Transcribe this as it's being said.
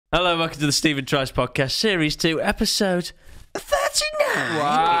Hello, welcome to the Stephen Tries Podcast, Series 2, Episode 39.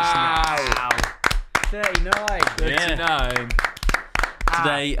 Wow. 39. 39.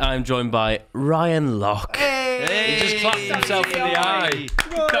 Today, I'm joined by Ryan Locke. He just clapped himself in the eye.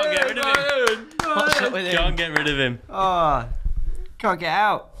 Can't get rid of him. What's up with him? Can't get rid of him. Oh, can't get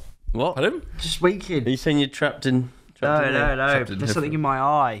out. What? Pardon? Just weakened. Are you saying you're trapped in... No. Trapped in There's something in my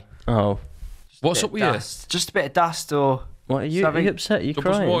eye. Oh. What's up with you? Dust. Just a bit of dust or... What, are you Something- upset? Are you Don't put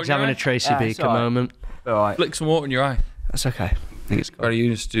some crying? water He's having a Tracy it's Beaker alright. moment. Alright, Flick some water in your eye. that's okay. I think it's gone. Barry, you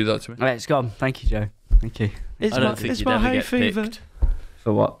used to do that to me. Alright, it's gone. Thank you, Joe. Thank you. It's I don't think you'd ever get picked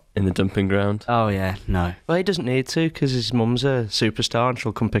For what? in the dumping ground. Oh, yeah, no. Well, he doesn't need to because his mum's a superstar and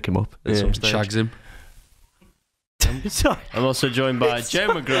she'll come pick him up at Yeah. some stage. Shags him. Sorry. I'm also joined by Joe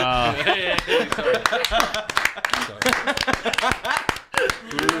McGrath.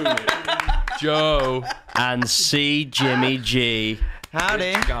 Joe. And C. Jimmy G.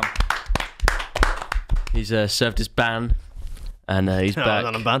 Howdy. He's served his ban, and he's No, back.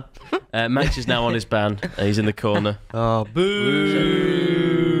 I'm on a ban. Max is now on his ban. He's in the corner. Oh,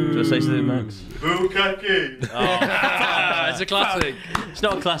 boo. Do I say something, Max? It's a classic. It's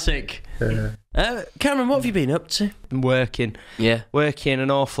not a classic. Cameron, what have you been up to? I'm working. Yeah. Working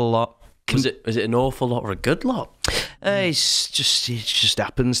an awful lot. Was it an awful lot or a good lot? It just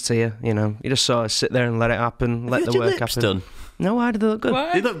happens to you, you know. You just sort of sit there and let it happen, let the Your work lips happen. done? No, why did they look good?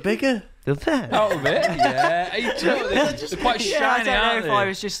 What? They look bigger. They're there. Out of it? Yeah. Are you joking? They're quite Yeah, I shiny, don't know aren't if I they?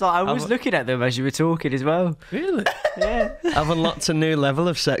 was just like... I was looking at them as you were talking as well. Really? Yeah. I've unlocked a new level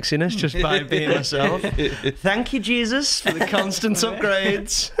of sexiness just by being myself. Thank you, Jesus, for the constant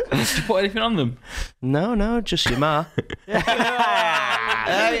upgrades. Did you put anything on them? No, just your ma.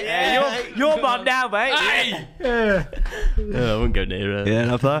 You're mum now, mate. Hey! Oh, I wouldn't go near her. Yeah,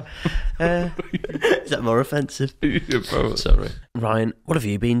 enough that. Is that more offensive? Bro. Sorry. Ryan, what have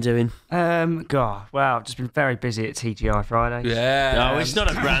you been doing? God, wow, I've just been very busy at TGI Friday. Yeah. No, it's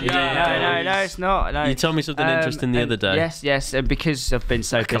not a brand new. No, it's not. No. You told me something interesting the and other day. Yes, and because I've been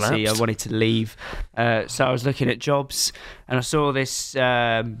so busy, I collapsed. wanted to leave. So I was looking at jobs, and I saw this.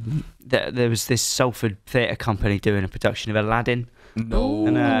 That there was this Salford theatre company doing a production of Aladdin, No.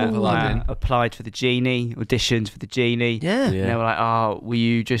 and Aladdin. applied for the genie, auditions for the genie. Yeah. And they were like, "Oh, will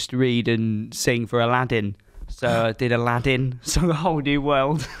you just read and sing for Aladdin?" So I did Aladdin, sung A Whole New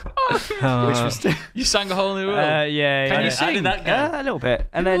World, which was You sang a whole new world. yeah. Can yeah. you sing? How did that go? A little bit,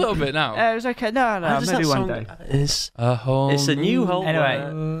 and a then little bit now. It was okay. No, How does maybe that one song- day. It's A whole a new whole Anyway,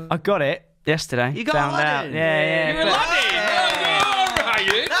 world. I got it yesterday. You got Found Aladdin? out. Yeah. You're Aladdin! Oh,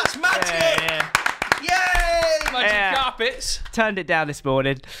 Ryan! That's magic! Yeah. Yay! Magic Yeah. carpets. Turned it down this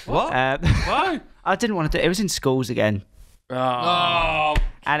morning. What? Why? I didn't want to do it. It was in schools again. Oh.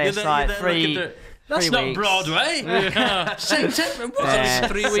 And it's like That's three not weeks. Broadway. Yeah, 3 so weeks.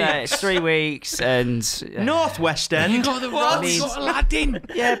 it's 3 weeks and... Northwest End. You got the What? You got Aladdin.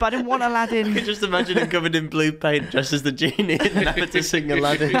 Yeah, but I didn't want I Aladdin. can just imagine him covered in blue paint, dressed as the genie, and never to sing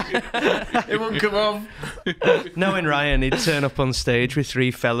Aladdin. It won't come off. Knowing Ryan, he'd turn up on stage with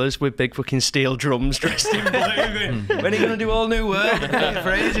three fellas with big fucking steel drums dressed in blue. When are you going to do all new work?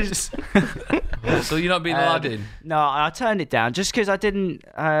 For ages. So you're not being Aladdin? No, I turned it down just because I didn't...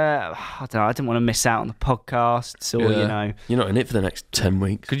 I don't know, I didn't want to miss out on the podcasts or, Yeah. you know... You're not in it for the next 10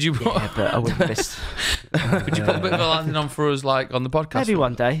 weeks. Could you put, But I wouldn't miss... could you put a bit of Aladdin on for us, like on the podcast? Maybe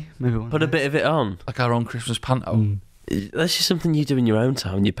one day. Put a bit of it on. Like our own Christmas panto. That's just something you do in your own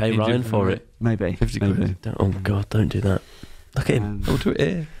time. You pay You do Ryan for for it. Maybe. 50 quid. Maybe. Oh, God, don't do that. Look at him. We'll do it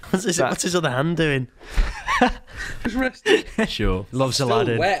here. What's his other hand doing? Sure. Loves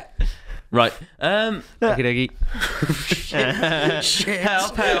Aladdin. Wet. Right. Diggy.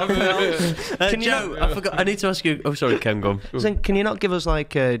 Help. Can you Joe, I forgot. I need to ask you. Oh, sorry, Ken, go on. So can you not give us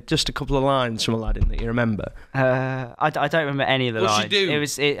like just a couple of lines from Aladdin that you remember? I don't remember any of the What's lines.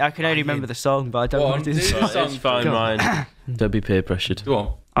 she do? I can only remember the song, but I don't Go want on, to do the do song. the song. It's fine, Go on. Ryan. Don't be peer pressured. Go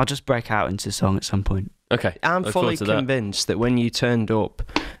on. I'll just break out into song at some point. Okay. I'm look fully forward to that. convinced that when you turned up,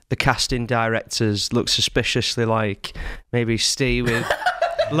 the casting directors looked suspiciously like maybe Steve with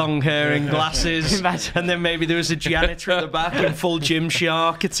long hair and glasses, Imagine. and then maybe there was a janitor at the back in full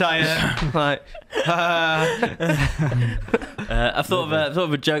Gymshark attire. Like, I've thought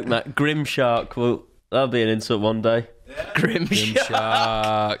of a joke, Matt. Grim Shark. Well, that'll be an insult one day. Grim Shark.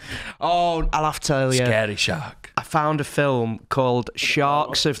 Shark. Oh, I'll have to tell you. Scary shark. I found a film called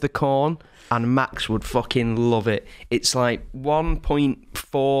Sharks of the Corn. and Max would fucking love it. It's like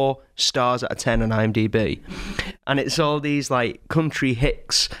 1.4 stars out of 10 on IMDb, and it's all these like country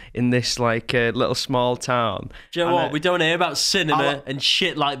hicks in this like little small town. Do you know what? We don't hear about cinema and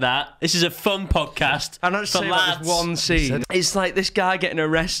shit like that. This is a fun podcast. I'm not for saying lads. there's one scene. It's like this guy getting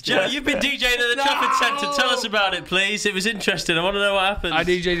arrested. Joe, you've been DJing at the Trafford Centre. Tell us about it, please. It was interesting. I want to know what happened. I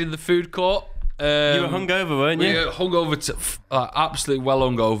DJ'd in the food court. You were hungover, weren't you? We were hungover, absolutely well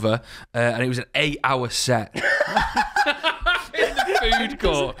hungover, and it was an 8-hour set. In the food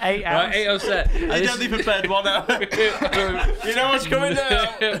court. 8 hours. Right, 8-hour set. He's only prepared 1 hour. You know what's coming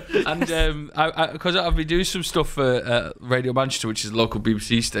now. And because I've been doing some stuff for Radio Manchester, which is a local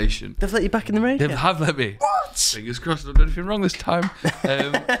BBC station. They've let you back in the radio? They have let me. What? Fingers crossed, I've done anything wrong this time.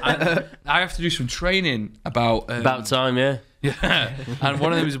 And I have to do some training about time, yeah. Yeah, and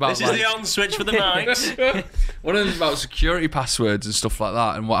one of them is about. This is the on switch for the mics. One of them is about security passwords and stuff like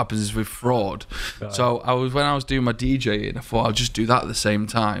that, and what happens with fraud. Right. So when I was doing my DJing, I thought I'll just do that at the same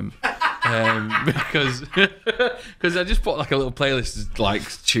time. Because I just put like a little playlist of like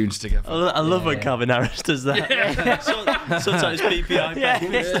tunes together. I love when Calvin Harris does that. Yeah. Sometimes PPI.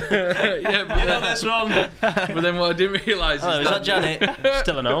 Yeah, but you know this one. But then what I didn't realise is that Janet?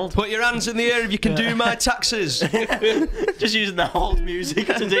 Still an old. Put your hands in the air if you can do my taxes. Just using the old music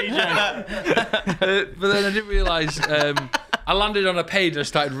to DJ. But then I didn't realise. I landed on a page and I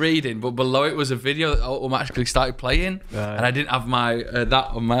started reading, but below it was a video that automatically started playing, and I didn't have my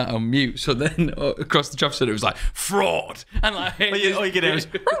that on mute. So then across the Trafford Centre it was like fraud, and like all you can do is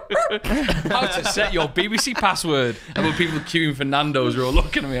how to set your BBC password. And when people queuing for Nando's were all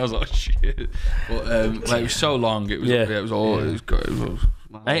looking at me, I was like, oh, shit. But it was so long. It was it was all. It was good. It was,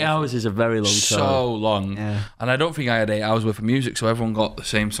 8 hours is a very long time. So long. Yeah. And I don't think I had 8 hours worth of music, so everyone got the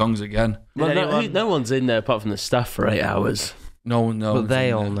same songs again. Well, no one's in there apart from the staff for 8 hours. No one knows. But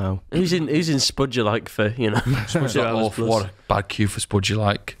they all know. Who's in Spudger like for, Spudger awful. What a bad queue for Spudger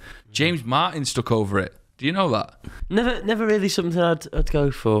like. James Martin stuck over it. Do you know that? Never really something I'd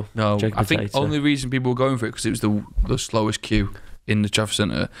go for. No, I think only reason people were going for it because it was the slowest queue in the Trafford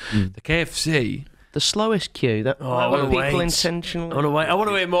Centre. The KFC... The slowest queue. That people intentionally. I want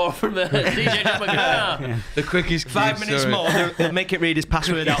to hear more from the DJ John McGrath. The quickest 5 minutes more. They'll make it read his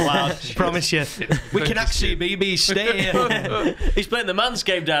password out loud. Promise you. We can actually BB stay here. He's playing the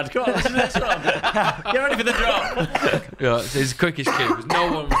Manscaped ad. Come on, listen to this one. Get ready for the drop. Yeah, it's the quickest queue because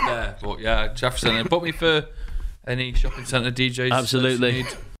no one was there. But yeah, Trafford Centre. Book me for any shopping centre DJs. Absolutely.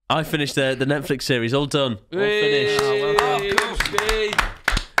 I finished the Netflix series. All done. All finished.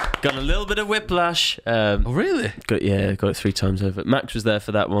 Got a little bit of whiplash. Oh, really? Got it 3 times over. Max was there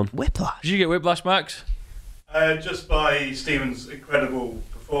for that one. Whiplash? Did you get whiplash, Max? Just by Stephen's incredible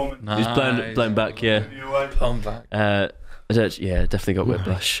performance. Nice. He was blown back, yeah. Blown back. Definitely got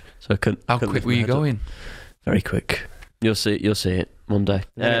whiplash. So I couldn't. How quick were you going? Very quick. You'll see it one day.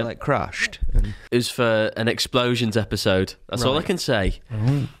 It like crashed. It was for an explosions episode. That's all I can say.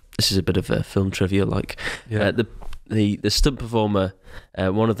 Oh. This is a bit of a film trivia. The stunt performer,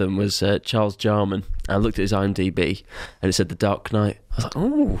 one of them was Charles Jarman. I looked at his IMDb and it said The Dark Knight. I was like,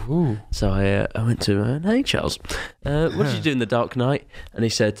 ooh. So I went to hey Charles, what did you do in The Dark Knight? And he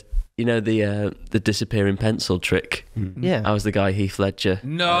said, you know the disappearing pencil trick. Yeah, I was the guy Heath Ledger.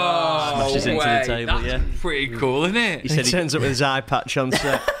 No, smashes into the table. That's pretty cool, isn't it? He turns up with his eye patch on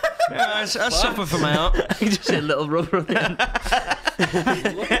set. I suffer from my art. He just hit a little rubber on the end.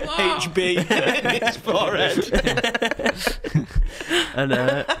 HB in his forehead.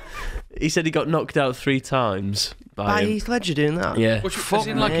 And he said he got knocked out 3 times by Heath Ledger doing that. Yeah, which fuck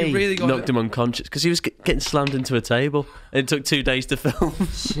me. Like he really got knocked him unconscious because he was getting slammed into a table, and it took 2 days to film.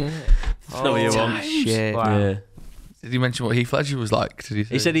 Shit. That's not what you want. Shit. Wow. Yeah. Did he mention what Heath Ledger was like? Did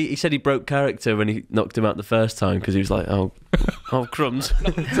He said he broke character when he knocked him out the first time because he was like, oh crumbs.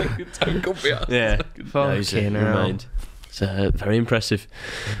 Yeah, fucking hell. So very impressive.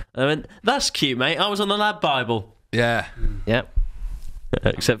 I mean, that's cute, mate. I was on the lab Bible. Yeah. Yep.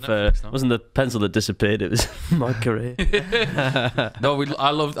 Except for it wasn't the pencil that disappeared; it was my career. No,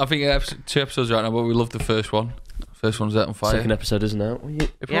 I think 2 episodes right now, but we loved the first one. First one's out on fire. Second episode isn't out. I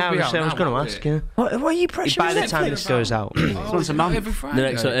was going to ask you. What are you pressuring? By the time this goes out, it's once a month. Every Friday. The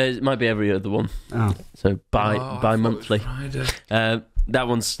next one, it might be every other one. Oh. So bi-monthly. That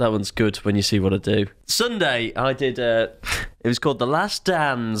one's good when you see what I do. Sunday, I did. It was called The Last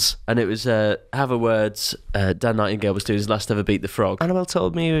Dance, and it was Have a Words. Dan Nightingale was doing his Last Ever Beat the Frog. Annabelle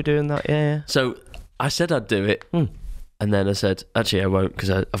told me you were doing that. Yeah. So I said I'd do it, and then I said actually I won't because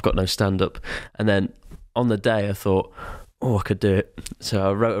I've got no stand-up. And then on the day I thought, I could do it. So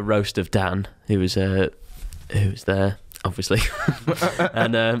I wrote a roast of Dan, who was there, obviously.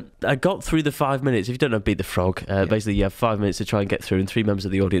 And I got through the 5 minutes. If you don't know Beat the Frog, basically you have 5 minutes to try and get through, and 3 members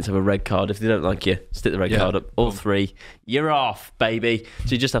of the audience have a red card. If they don't like you, stick the red card up. All 3, you're off, baby.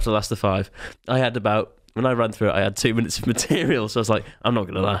 So you just have to last the 5. When I ran through it, I had 2 minutes of material, so I was like, I'm not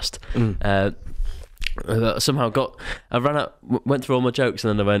going to last. Somehow I ran out, went through all my jokes,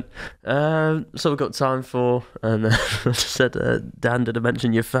 and then I went, so we've got time for, and I said, Dan, did I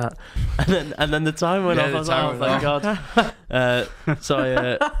mention you're fat? And then the time went off. I was like, oh, thank God.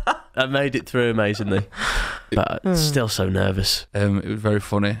 So I made it through amazingly, but still so nervous. It was very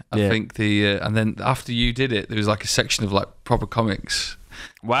funny. I think and then after you did it, there was like a section of like proper comics.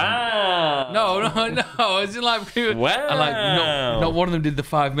 Wow. No. It's like, wow. And like, not one of them did the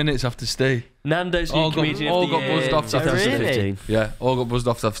 5 minutes after Steve. Nando's all new comedian all of the got year, buzzed off after 2015. Really? Yeah, all got buzzed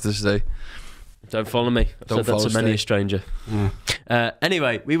off after Steve. Don't follow me. I've Don't said that to follow many a Steve. stranger.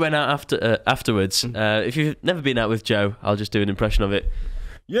 Anyway, we went out afterwards. If you've never been out with Joe, I'll just do an impression of it.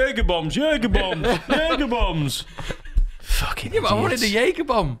 Jaeger bombs, Jaeger bombs, Jaeger bombs. Fucking Yeah, but I wanted a idiots. Jaeger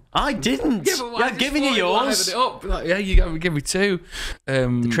bomb. I didn't. Yeah, but I'm giving you yours. It up. Like, yeah, you got to give me 2.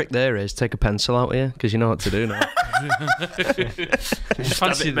 The trick there is take a pencil out here because you know what to do now.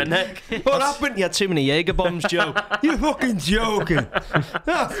 Stab it in my neck. What happened? You had too many Jaeger bombs, Joe. You're fucking joking.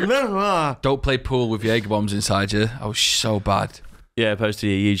 Don't play pool with Jaeger bombs inside you. I was so bad. Yeah, opposed to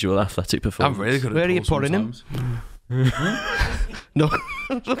your usual athletic performance. I'm really good at Where are pool you putting him? sometimes. No,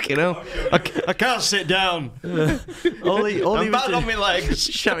 fucking hell. I can't sit down. All he I'm was bad on my legs.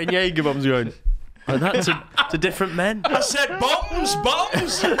 shouting Jaeger bombs, going. Oh, that's to different men. I said bombs.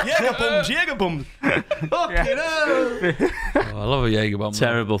 Jaeger bombs. Fucking hell. I love a Jaeger bomb.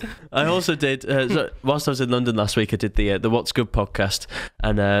 Terrible. I also did. Whilst I was in London last week, I did the What's Good podcast,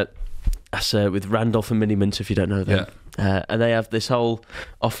 and that's with Randolph and Minimint, if you don't know them. And they have this whole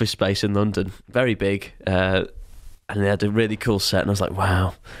office space in London, very big, and they had a really cool set. And I was like,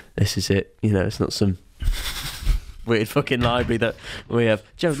 wow, this is it. You know, it's not some weird fucking library that we have.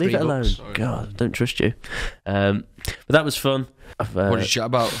 Joe, leave it alone. Sorry. God, I don't trust you. But that was fun. What did you chat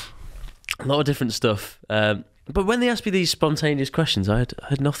about? A lot of different stuff. But when they asked me these spontaneous questions, I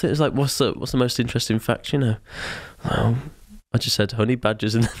had nothing. It was like, what's the most interesting fact, you know? Well, I just said honey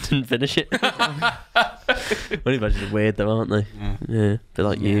badgers and then didn't finish it. Honey badgers are weird though, aren't they? Yeah, a bit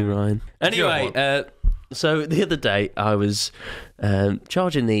like you, Ryan. Anyway, so the other day I was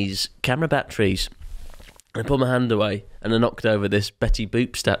charging these camera batteries. I put my hand away and I knocked over this Betty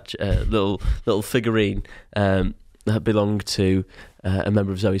Boop little figurine that belonged to a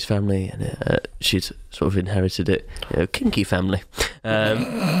member of Zoe's family, and she'd sort of inherited it, kinky family,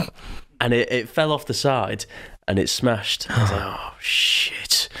 and it fell off the side and it smashed. I was like, oh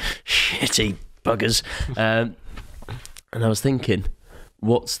shitty buggers, and I was thinking,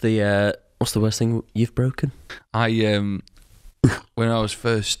 what's the worst thing you've broken? When I was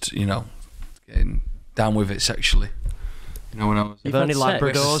first, getting down with it sexually. When I was... If only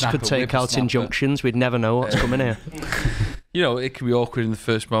Labradors could take out injunctions, we'd never know what's coming here. It can be awkward in the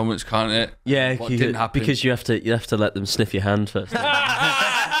first moments, can't it? Yeah, What didn't happen? because you have to let them sniff your hand first. Hey,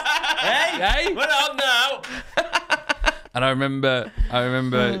 we're on now. And I remember,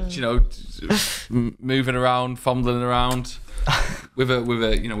 moving around, fumbling around with a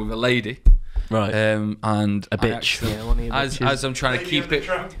lady. Right. And a bitch. As I'm trying to keep it.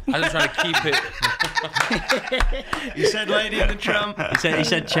 You said lady in the tramp. He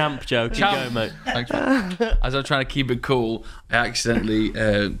said champ, Joe. Keep going, mate. Thanks. As I'm trying to keep it cool, I accidentally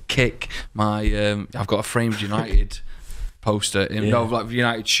kick my. I've got a framed United poster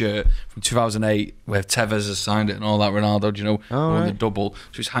United shirt from 2008 where Tevez has signed it and all that. Ronaldo, won the double.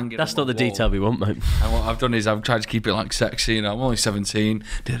 So it's hanging. That's on not the wall. detail we want, mate. And what I've done is I've tried to keep it like sexy. I'm only 17.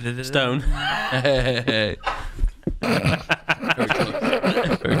 Stone. Very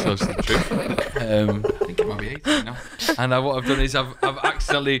close to the truth. I think it might be 18 now. And what I've done is I've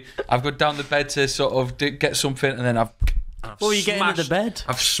got down the bed to sort of get something, and then I've What were you getting into the bed?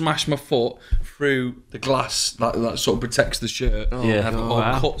 I've smashed my foot through the glass that sort of protects the shirt. Yeah. And I've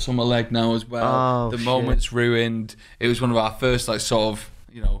got cuts on my leg now as well. The moment's ruined. It was one of our first nights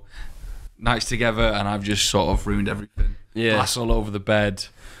together, and I've just sort of ruined everything. Yeah. Glass all over the bed.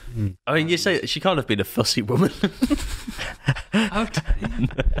 I mean, you say she can't have been a fussy woman.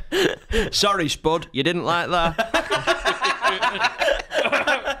 Sorry, Spud, you didn't like that.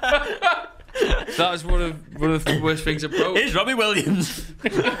 That was one of the worst things I broke. Here's Robbie Williams.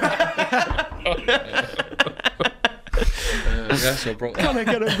 So I broke that. Can I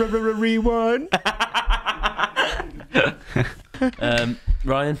get a rewind?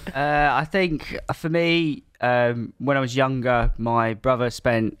 Ryan? I think for me, when I was younger, my brother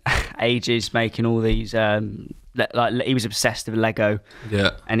spent ages making all these like he was obsessed with Lego.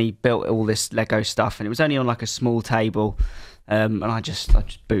 Yeah. And he built all this Lego stuff, and it was only on like a small table. And I just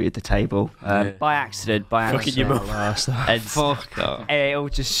booted the table by accident. Fucking your mum. And Fuck that. it all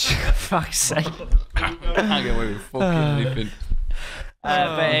just fuck's sake. I can't get away with fucking anything.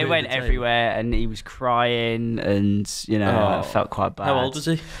 But it went everywhere, and he was crying, and I felt quite bad. How old was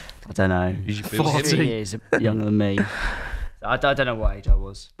he? I don't know. 40 years younger than me. I don't know what age I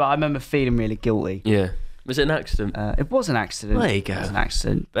was, but I remember feeling really guilty. Yeah. Was it an accident? It was an accident. There you go. It was an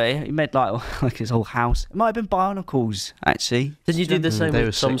accident, but he made like his whole house. It might have been barnacles, actually. Didn't you do the same They were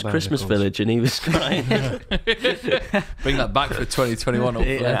with sick Tom's Christmas barnacles. Village and he was crying? Bring that back for 2021.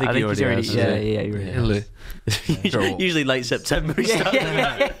 Hopefully. I think he already has. Yeah, he really Really? Usually late September he starts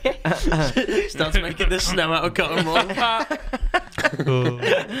making the snow out of cotton wool.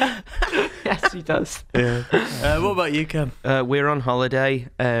 Yes, he does. Yeah. What about you, Cam? We're on holiday.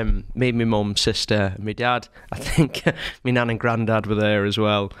 Me and my mum, sister, and my dad. I think my nan and granddad were there as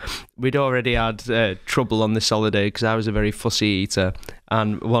well. We'd already had trouble on this holiday because I was a very fussy eater.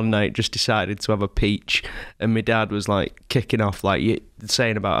 And one night just decided to have a peach. And my dad was like kicking off, like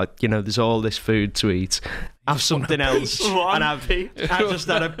saying about, there's all this food to eat. Have something else. And I just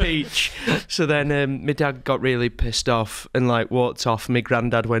had a peach. So then my dad got really pissed off and like walked off. My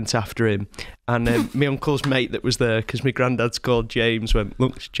granddad went after him. And my uncle's mate that was there, because my granddad's called James, went,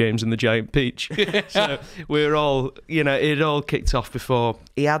 look, it's James and the giant peach. So we were all, it had all kicked off before.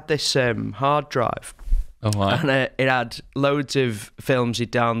 He had this hard drive. Oh, wow. And it had loads of films he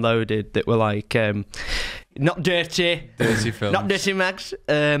downloaded that were like, not dirty. Dirty films. Not dirty, Max.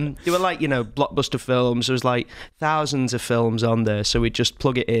 They were like, blockbuster films. There was like thousands of films on there. So we'd just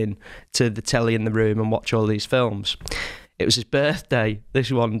plug it in to the telly in the room and watch all these films. It was his birthday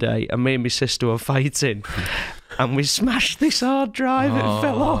this one day, and me and my sister were fighting. And we smashed this hard drive, it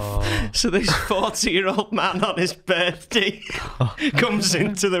fell off. So this 40-year-old man on his birthday comes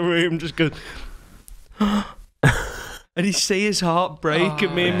into the room, just goes... And he see his heart break,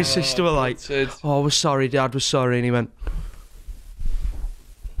 and me and my sister were like, "Oh, we're sorry, Dad, we're sorry." And he went,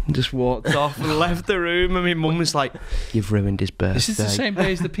 and just walked off and left the room. And my mum was like, "You've ruined his birthday." This is the same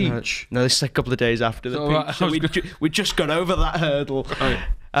day as the peach. No, this is a couple of days after the So, peach. So we just got over that hurdle.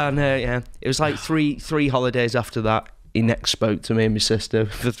 And it was like three holidays after that. He next spoke to me and my sister.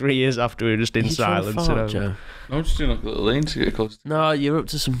 For 3 years after, we were just in silence. Joe? I'm just doing like a little lane to get close. No, you're up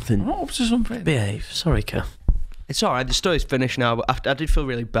to something. I'm not up to something. Behave. Sorry, Cam. It's all right. The story's finished now, but I did feel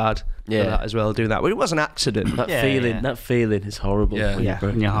really bad for that as well, doing that. But it was an accident. That feeling is horrible. Yeah. when you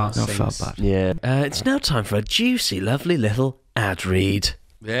break in your heart I sings. felt bad. Yeah. It's now time for a juicy, lovely little ad read.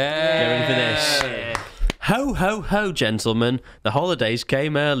 Yeah. Get ready for this. Ho, ho, ho, gentlemen. The holidays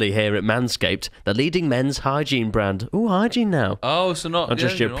came early here at Manscaped, the leading men's hygiene brand. Ooh, hygiene now. Oh, so not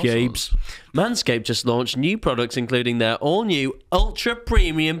Just your pubes. Manscaped just launched new products, including their all-new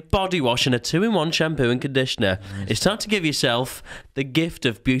ultra-premium body wash and a 2-in-1 shampoo and conditioner. Nice. It's time to give yourself the gift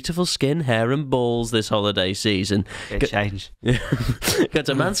of beautiful skin, hair and balls this holiday season. Big change. Go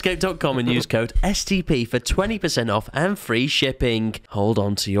to manscaped.com and use code STP for 20% off and free shipping. Hold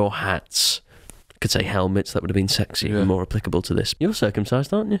on to your hats. Could say helmets, that would have been sexier and more applicable to this. You're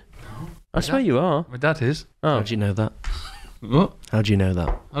circumcised, aren't you? No. I swear you are. My dad is. Oh. How do you know that? What? How do you know that?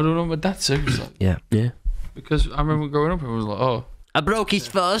 I don't know. My dad's circumcised. Yeah. Because I remember growing up and I was like, oh. I broke his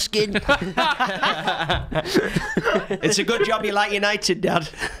foreskin. It's a good job you like United, Dad.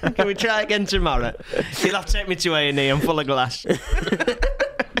 Can we try again tomorrow? You'll have to take me to A&E. I'm full of glass.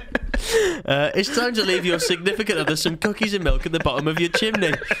 It's time to leave your significant other some cookies and milk at the bottom of your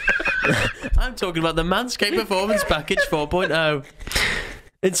chimney. I'm talking about the Manscaped Performance Package 4.0.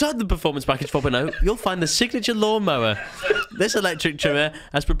 Inside the Performance Package 4.0, you'll find the signature lawnmower. This electric trimmer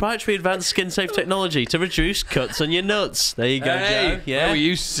has proprietary advanced skin-safe technology to reduce cuts on your nuts. There you go, Joe. Yeah. Well, we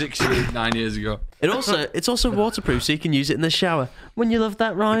used 9 years ago. It's also waterproof, so you can use it in the shower. Wouldn't you love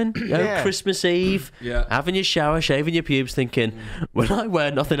that, Ryan? Christmas Eve, having your shower, shaving your pubes, thinking, when I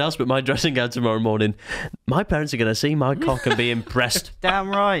wear nothing else but my dressing gown tomorrow morning, my parents are going to see my cock and be impressed. Damn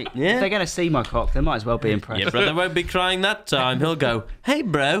right. Yeah. If they're going to see my cock, they might as well be impressed. Your brother won't be crying that time. He'll go, hey,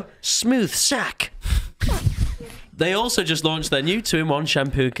 bro, smooth sack. They also just launched their new 2-in-1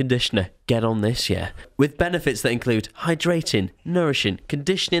 shampoo and conditioner. Get on this, yeah. With benefits that include hydrating, nourishing,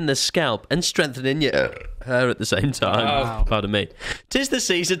 conditioning the scalp, and strengthening your hair at the same time. Wow. Pardon me. 'Tis the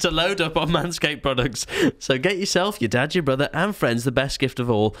season to load up on Manscaped products. So get yourself, your dad, your brother, and friends the best gift of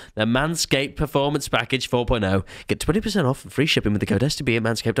all, the Manscaped Performance Package 4.0. Get 20% off and free shipping with the code STB at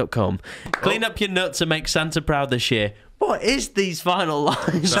manscaped.com. Clean up your nuts and make Santa proud this year. What is these final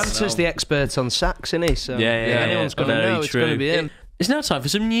lines? Santa's the expert on sacks, isn't he? So Yeah, anyone's going to very know. It's going to true. be him. It's now time for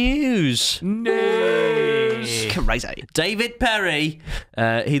some news. Nay. news. Crazy. David Perry,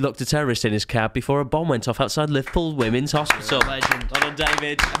 he looked a terrorist in his cab before a bomb went off outside Liverpool Women's Hospital. Legend. Hold on,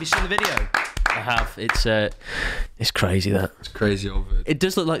 David. Have you seen the video? I have. It's crazy, that. It's crazy over it. It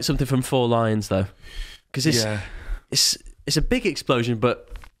does look like something from Four Lions, though. Because it's a big explosion, but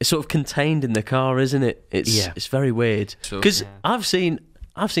it's sort of contained in the car, isn't it? It's very weird. Because I've seen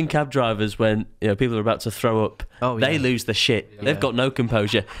cab drivers when people are about to throw up. They lose the shit. Yeah. They've got no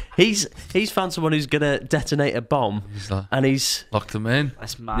composure. He's found someone who's gonna detonate a bomb, and he's locked them in.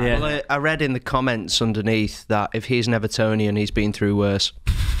 That's mad. Yeah. Well, I read in the comments underneath that if he's an Evertonian, he's been through worse.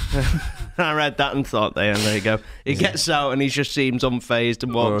 I read that and thought, there you go. He gets out and he just seems unfazed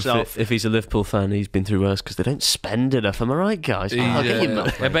and walks off. If he's a Liverpool fan, he's been through worse because they don't spend enough. Am I right, guys?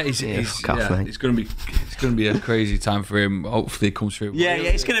 I bet it's going to be a crazy time for him. Hopefully, it comes through. Yeah,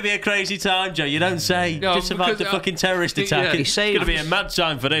 it's going to be a crazy time, Joe. You don't say. Just survived the fucking terrorist attack. It's going to be a mad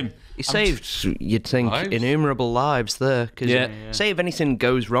time for him. He saved, you'd think, innumerable lives there. Because say if anything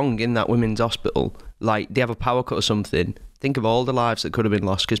goes wrong in that women's hospital, like they have a power cut or something, think of all the lives that could have been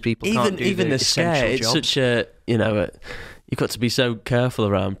lost because people can't do even the scare. It's jobs. such a you've got to be so careful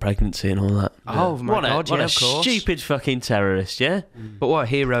around pregnancy and all that. Oh my God! What a of course. stupid fucking terrorist, yeah. But what a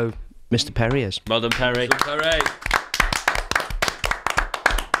hero Mr. Perry is. Well done, Perry.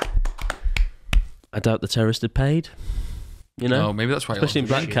 I doubt the terrorist had paid. No, maybe that's why. Especially in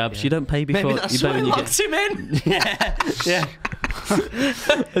black cabs, you don't pay before. Maybe that's why he locked him in. yeah.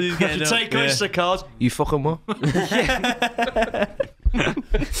 Take Oyster card. You fucking what?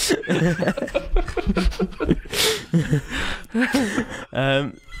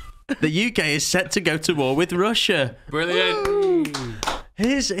 The UK is set to go to war with Russia. Brilliant.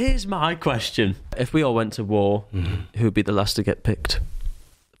 Here's my question: if we all went to war, who would be the last to get picked?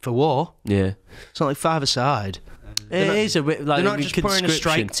 For war? Yeah, it's not like five-a-side. It is a bit like they're not just putting a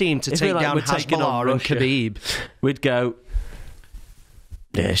strike team to take down Hezbollah and Khabib. We'd go.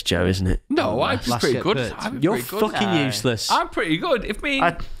 Yeah, it's Joe, isn't it? No, I'm pretty good. You're fucking useless. I'm pretty good.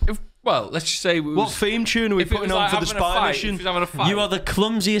 Well, let's just say... What theme tune are we putting on for the spy mission? You are the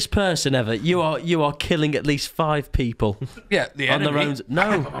clumsiest person ever. You are killing at least 5 people. Yeah, the on enemy. their own.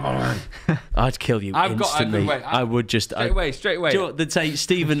 No. I'd kill you instantly. I would just... Straight away. Do you know what they'd say?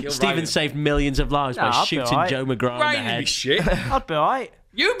 Stephen saved millions of lives by shooting Joe McGrath in the head. Be shit. I'd be alright.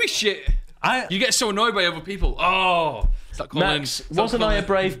 You'd be shit. You get so annoyed by other people. Oh. Max, wasn't I a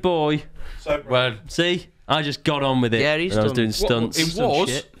brave boy? Well, see? I just got on with it. Yeah, I was doing stunts. In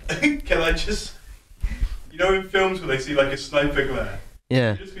wars? Can I just... in films where they see like a sniper glare?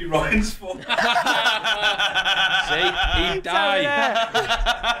 Yeah. Just be Ryan's fault. See? He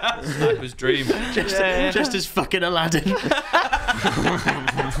died. Sniper's dream. Just as fucking Aladdin.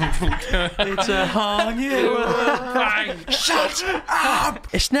 It's a hanging bang. Shut up!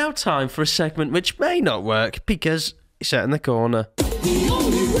 It's now time for a segment which may not work because he's sat in the corner.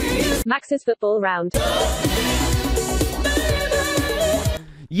 Max's football round.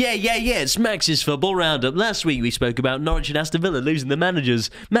 Yeah, it's Max's football roundup. Last week we spoke about Norwich and Aston Villa losing the managers.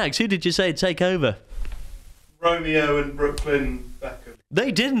 Max, who did you say would take over? Romeo and Brooklyn Beckham. They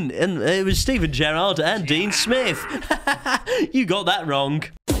didn't, and it was Steven Gerrard and Dean Smith. You got that wrong.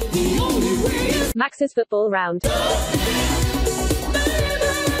 Max's football round.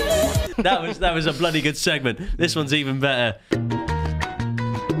 That was a bloody good segment. This one's even better.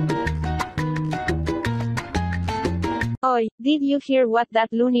 Oi, did you hear what that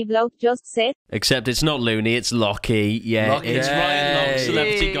loony bloke just said? Except it's not loony, it's Lockie. Yeah, Lockie. It's Ryan Locke,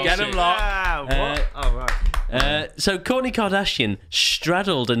 celebrity gossip. Get him, Locke. So Kourtney Kardashian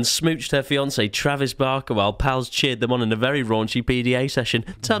straddled and smooched her fiance Travis Barker while pals cheered them on in a very raunchy PDA session.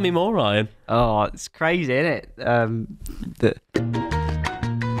 Tell me more, Ryan. Oh, it's crazy, isn't it?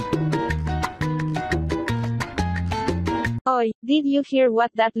 Oi, did you hear what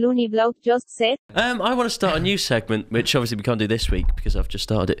that loony bloke just said? I want to start a new segment, which obviously we can't do this week because I've just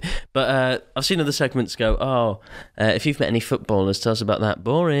started it. But I've seen other segments go, if you've met any footballers, tell us about that.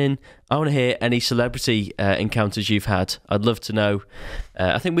 Boring. I want to hear any celebrity encounters you've had. I'd love to know.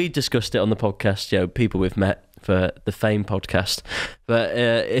 I think we discussed it on the podcast, people we've met for the Fame podcast. But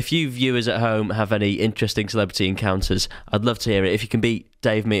if you viewers at home have any interesting celebrity encounters, I'd love to hear it. If you can beat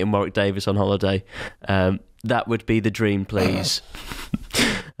Dave meeting Warwick Davis on holiday, that would be the dream, please.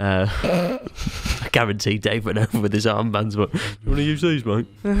 I guarantee Dave went over with his armbands, but you want to use these, mate?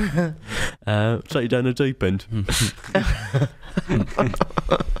 Take you down the deep end.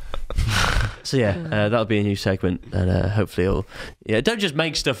 So that'll be a new segment, and hopefully it'll... don't just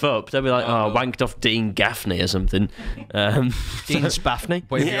make stuff up. Don't be like, wanked off Dean Gaffney or something. Dean Spaffney.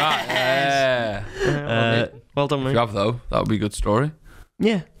 Wait, if you are, well done, mate. If you have, though, that would be a good story.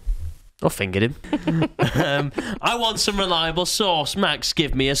 Yeah. I fingered him. I want some reliable sauce. Max,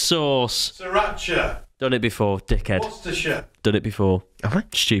 give me a sauce. Sriracha. Done it before, dickhead. Worcestershire. Done it before. Have I?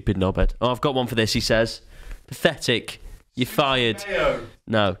 Stupid knobhead. Oh, I've got one for this, he says. Pathetic. You're fired. Mayo.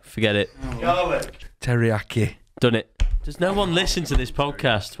 No, forget it. Garlic. Teriyaki. Done it. Does no one listen to this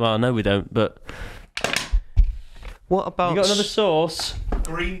podcast? Well, no, we don't, but... What about... You got another sauce?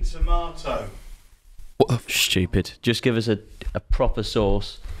 Green tomato. Stupid. Just give us a proper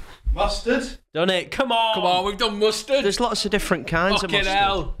sauce. Mustard. Done it. Come on. Come on, we've done mustard. There's lots of different kinds Fucking of mustard.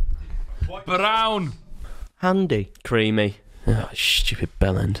 hell. White Brown. Handy. Creamy. Oh, stupid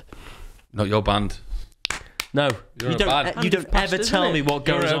bellend. Not your band. No, You're you a don't. bad- You don't pasta, ever isn't tell it? me what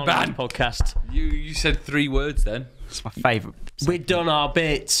You're goes a on bad- this podcast. You said 3 words then. It's my favourite. We've done our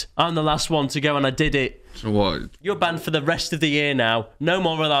bit. I'm the last one to go, and I did it. So what? You're banned for the rest of the year now. No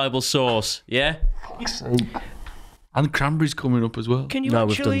more reliable sauce. Yeah. And cranberries coming up as well. Can you No,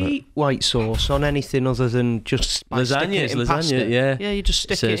 we've done actually that. eat white sauce on anything other than just by sticking Lasagna it is in lasagna. pasta? Yeah. Yeah, you just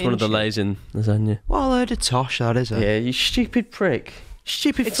stick So it it's in. one of the shit. lays in lasagna. Well, I heard of Tosh, that is it? Yeah, you stupid prick.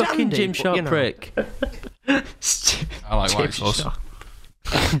 Stupid It's fucking handy, Jim but, Sharp you know. prick. I like white sauce.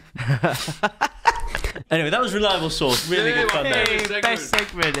 Anyway, that was reliable sauce. Really good fun there. Hey, Best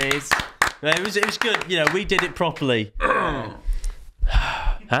segment is. Yeah, it was good. You know, we did it properly.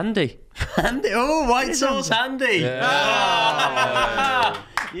 Handy. Handy. Oh, white sauce handy. Ah,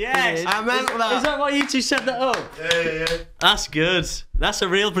 yes. I meant that. Is that why you two set that up? Yeah. That's good. That's a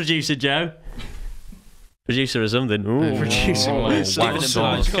real producer, Joe. Producer or something. Ooh. Producer, white Steven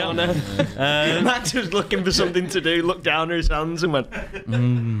sauce. Spielberg corner. Max was looking for something to do, looked down at his hands and went, It'd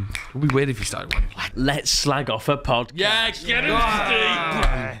be weird if you started one. Let's slag off a podcast. Yeah, get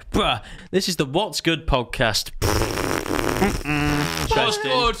it, Steve. Bruh, this is the What's Good podcast.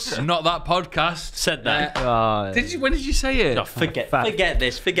 Interesting. Not that podcast. Said that. Did you? When did you say it? Oh, forget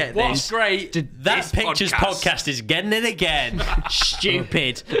this. Forget What's this. great? That this pictures podcast is getting it again.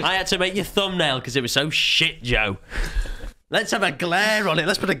 Stupid. I had to make your thumbnail because it was so shit, Joe. Let's have a glare on it.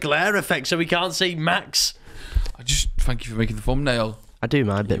 Let's put a glare effect so we can't see Max. I just thank you for making the thumbnail. I do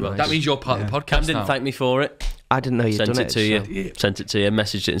my bit, That means you're part of the podcast Cam didn't now. thank me for it. I didn't know you'd Sent done it to so. you. Sent it to you.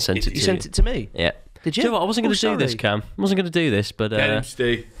 Messaged it and sent it to you. You sent it to me? Yeah. Did Do you? you know what? I wasn't going to do this, sorry. Cam. I wasn't going to do this, but Get him,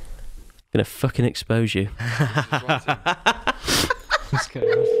 Steve. going to fucking expose you.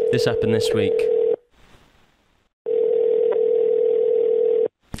 This happened this week.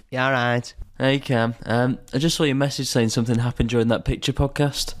 Yeah, all right. Hey, Cam. I just saw your message saying something happened during that picture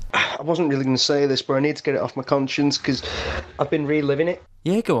podcast. I wasn't really going to say this, but I need to get it off my conscience because I've been reliving it.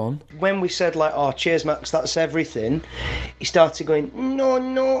 Yeah, go on. When we said, like, oh, cheers, Max, that's everything, he started going,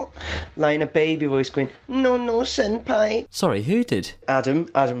 no, like in a baby voice going, no, senpai. Sorry, who did?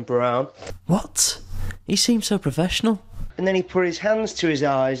 Adam Brown. What? He seemed so professional. And then he put his hands to his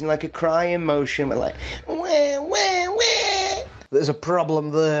eyes and like a crying motion, went like, where. There's a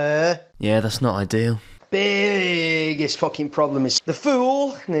problem there. Yeah, that's not ideal. Biggest fucking problem is the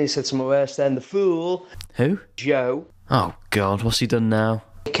fool. And then he said something worse then. The fool, Who? Joe, Oh, God, what's he done now?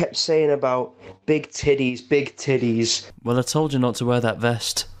 he kept saying about big titties. Well, I told you not to wear that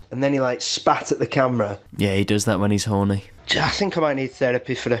vest. And then he like spat at the camera. Yeah, he does that when he's horny. I think I might need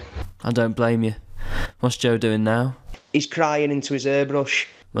therapy for it. I don't blame you. What's Joe doing now? He's crying into his airbrush.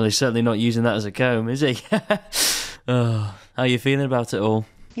 Well, he's certainly not using that as a comb, is he? Oh, how are you feeling about it all?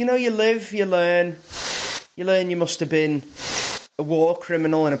 You know, you live, you learn. You learn you must have been a war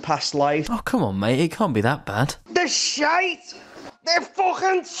criminal in a past life. Oh, come on, mate. It can't be that bad. They're shite! They're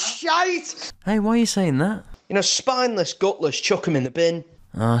fucking shite! Hey, why are you saying that? You know, spineless, gutless, chuck them in the bin.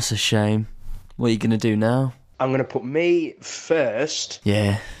 Oh, that's a shame. What are you going to do now? I'm going to put me first.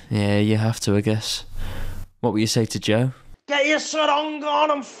 Yeah, you have to, I guess. What will you say to Joe? Get your sarong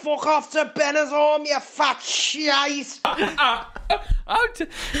on and fuck off to Benidorm, you fat shite! I'm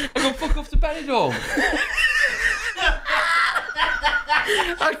gonna fuck off to Benidorm.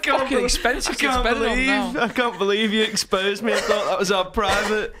 I can't Fucking expensive to Benidorm now. I can't believe you exposed me. I thought that was our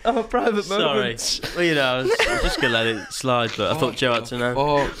private Sorry. moment. Well, you know, I was just going to let it slide, but I thought Joe had to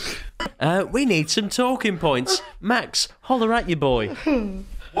know. We need some talking points. Max, holler at you, boy.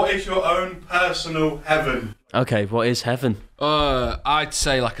 What is your own personal heaven? Okay, what is heaven? I'd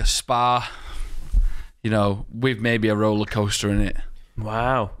say like a spa. You know, with maybe a roller coaster in it.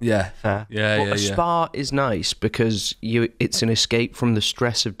 Wow. Yeah. Fair. Yeah, But yeah, a yeah. spa is nice because it's an escape from the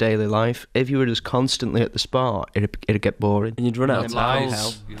stress of daily life. If you were just constantly at the spa, it'd get boring. And you'd run out of Lies.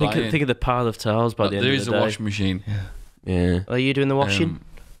 towels. You're Think lying. of the pile of towels by the end There of is the a day. washing machine. Yeah. Are you doing the washing?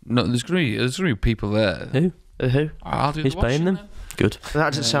 No, there's gonna be people there. Who? Who? I'll do Who's the washing paying them? then. good. That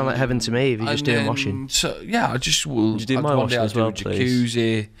doesn't sound like heaven to me if you're just doing washing. So yeah, I just will. Would you do my one day washing I'd as do well, a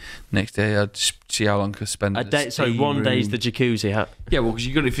jacuzzi. Next day I'd just see how long I could spend. Sorry, one day's the jacuzzi. Yeah, well, because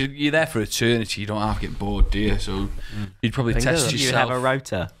if you're there for eternity, you don't have to get bored, do you? So you'd probably test You yourself. have a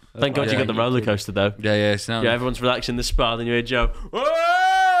rota. Thank God you got the roller coaster though. Yeah. It's now. Yeah, everyone's relaxing the spa, then you hear Joe. Whoa!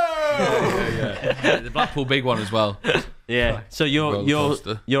 Yeah. The Blackpool big one as well. Yeah. So Roller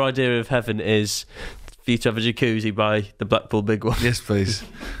coaster. your idea of heaven is for you to have a jacuzzi by the Blackpool big one. Yes, please.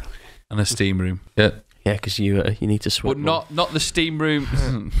 And a steam room. Yeah. Yeah, because you need to sweat. But not the steam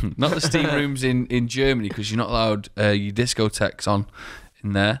room, not the steam rooms in Germany, because you're not allowed your discotheques on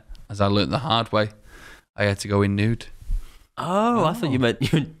in there. As I learnt the hard way, I had to go in nude. Oh, I thought you meant you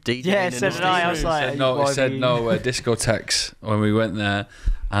were DJing. Yeah, in so a did I. I was steam room. like, No, why it said have no discotheques when we went there,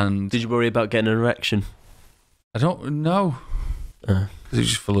 and Did you worry about getting an erection? I don't know. Because it was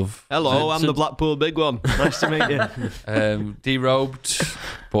just full of. Hello, I'm the Blackpool big one. Nice to meet you. Derobed,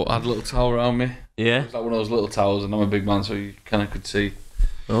 but I had a little towel around me. Yeah. It was like one of those little towels, and I'm a big man, so you kind of could see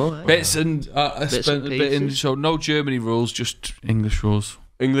Oh, bits. And I Bits spent and a bit in. pieces. So no Germany rules, just English rules,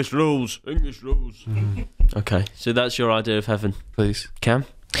 English rules. Okay, so that's your idea of heaven, please. Cam?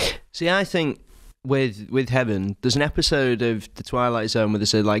 See, I think with heaven, there's an episode of The Twilight Zone where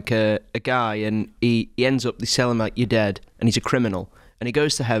there's a guy and he ends up, they tell him like you're dead and he's a criminal and he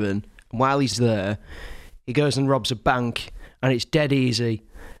goes to heaven and while he's there, he goes and robs a bank and it's dead easy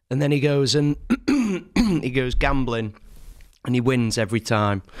and then he goes and he goes gambling and he wins every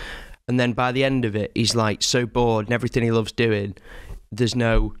time and then by the end of it, he's like so bored and everything he loves doing, there's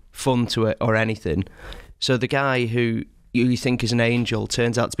no fun to it or anything. So the guy who you think is an angel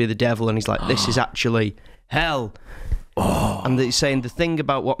turns out to be the devil and he's like, this is actually hell. And he's saying the thing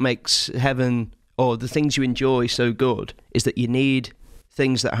about what makes heaven or the things you enjoy so good is that you need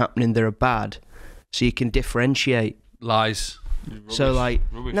things that are happening that are bad so you can differentiate. Lies. So like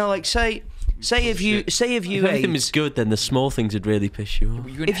Rubbish. no, like say if you If ate, everything was good, then the small things would really piss you off.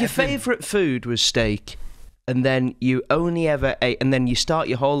 if your favourite food was steak and then you only ever ate and then you start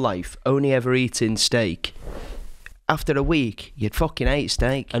your whole life only ever eating steak, after a week you'd fucking hate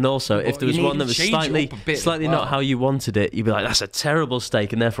steak. And also, if there was you one need that was to change it up a bit as slightly well. not how you wanted it, you'd be like, that's a terrible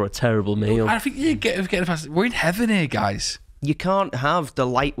steak and therefore a terrible meal. I think you get past. We're in heaven here, guys. You can't have the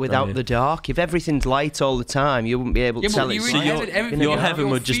light without yeah. the dark. If everything's light all the time, you wouldn't be able to tell but it's you're in light. heaven, everything your you heaven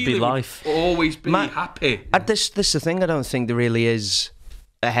have, would just be feeling life. would always be Ma- happy. This is the thing. I don't think there really is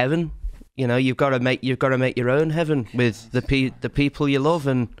a heaven. You know, you've got to make your own heaven with the people you love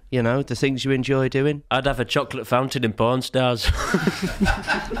and you know the things you enjoy doing. I'd have a chocolate fountain in porn stars.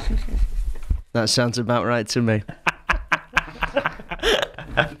 That sounds about right to me.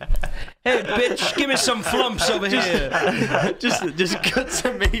 Hey, bitch, give me some flumps over here. just cut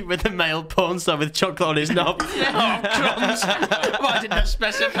to me with a male porn star with chocolate on his knob. Oh, crumbs. Why didn't I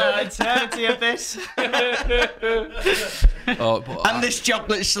specify? Eternity of this. And this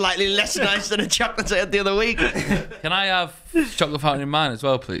chocolate's slightly less nice than a chocolate I had the other week. Can I have chocolate fountain in mine as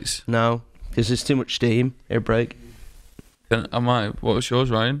well, please? No, because there's too much steam. Air break. What was yours,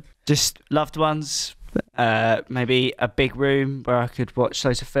 Ryan? Just loved ones. Maybe a big room where I could watch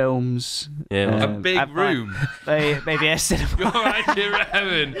loads of films. Yeah. A big have room. Maybe a cinema. Your idea of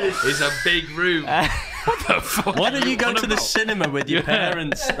heaven is a big room. What the fuck? Why don't you go to the cinema with your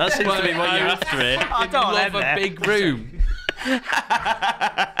parents? That seems to be what you're after here. I don't love live a there. big room.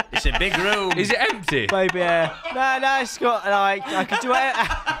 It's a big room. Is it empty? Maybe no, it's got like I could do it.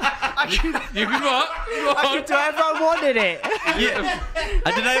 You can what? I could do whatever I wanted it. Yeah.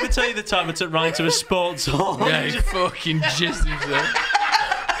 Did I ever tell you the time I took Ryan to a sports hall? Yeah, he fucking jizzed himself.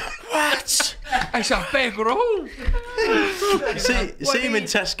 What? It's a big room. See him in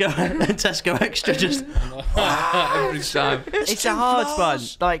Tesco Extra just... Every time. It's a hard one,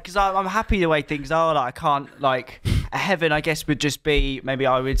 like, because I'm happy the way things are. Like, I can't, like, a heaven, I guess, would just be maybe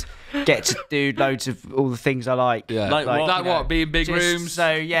I would get to do loads of all the things I like. Yeah. Like what? Like what? Be in big Just rooms?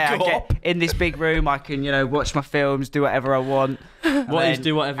 So yeah, I get in this big room. I can, watch my films, do whatever I want. What is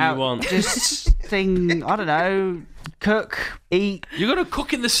do whatever you want? Just I don't know, cook, eat. You're going to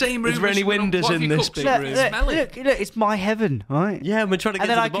cook in the same room. Is there any windows in this big Look, room? look, it's my heaven, right? Yeah, we're trying to get And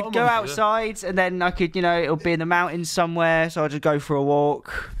then to I the could bottom go of it. outside, and then I could, it'll be in the mountains somewhere. So I'll just go for a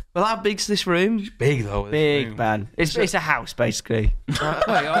walk. Well, how big's this room? Big though. Big man. It's a house basically.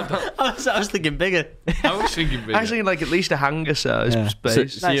 I was thinking bigger. I was thinking big. Actually, like at least a hangar size Yeah.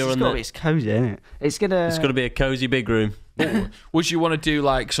 space. So you're on the- It's cozy, isn't it? It's gonna. It's got to be a cosy big room. Would you want to do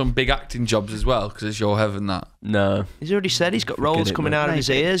like some big acting jobs as well? Because it's your heaven, that. No. He's already said he's got rolls it, coming mate. out of his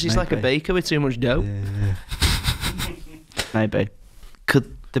Maybe, ears. He's like a maybe. baker with too much dough. Maybe.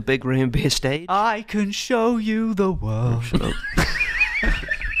 Could the big room be a stage? I can show you the world. Shut up.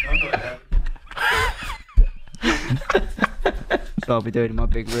 what I'll be doing in my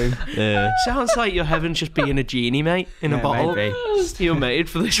big room. Yeah. Sounds like your heaven's just being a genie, mate, in a Yeah, bottle. maybe. You're made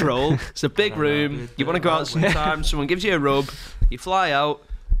for this role. It's a big room. You want to go out sometime. Someone gives you a rub. You fly out.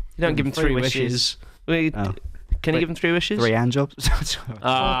 You don't give them 3 wishes. Wait, Oh. Can you give them 3 wishes? 3 hand jobs.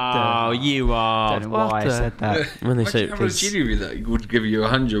 Oh, you are. Don't know why I said that. When they say Imagine how much please. genie that would give you a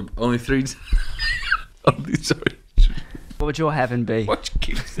hand job. Only 3. Only, sorry. What would your heaven be? What you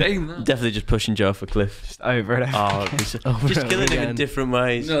keep saying that? Definitely just pushing Joe off a cliff. Just over it. Oh, just killing him in again. different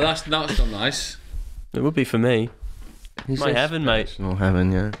ways. No, that's not nice. It would be for me. Who's My this? heaven, mate. Personal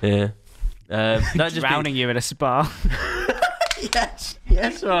heaven, yeah. Yeah. That'd just Drowning you in a spa.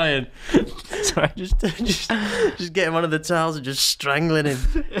 Yes, Ryan. Sorry, just get him one of the towels and just strangling him.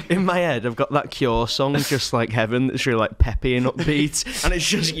 In my head, I've got that Cure song, just like Heaven, that's really like peppy and upbeat, and it's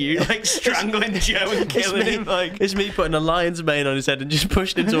just you like strangling Joe and killing him. Like, It's me putting a lion's mane on his head and just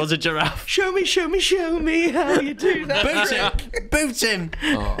pushing him towards a giraffe. show me how you do that. Boot him!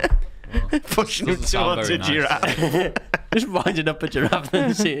 Oh. Pushing him Doesn't sound towards a very nice. giraffe. Just winding up a giraffe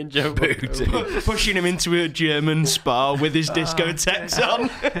and seeing Joe Pushing him into a German spa with his discotheques on,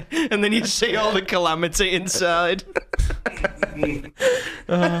 and then you see all the calamity inside.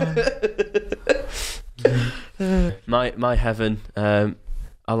 My heaven, I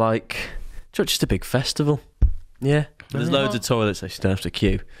like just a big festival. Yeah. There's loads of toilets, so you don't have to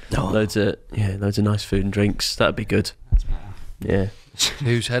queue. Loads of nice food and drinks. That'd be good. Yeah.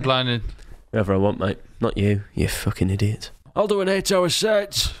 Who's headlining? Whoever I want, mate. Not you, you fucking idiot. I'll do an 8-hour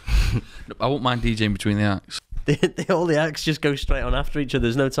set. I won't mind DJing between the acts. All the acts just go straight on after each other.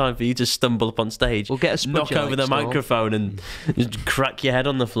 There's no time for you to stumble up on stage, We'll get a knock over the microphone and just crack your head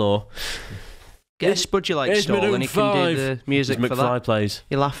on the floor. Get a Spudgy like It's stall, and Maroon he can 5. do the music As for McFly that. plays.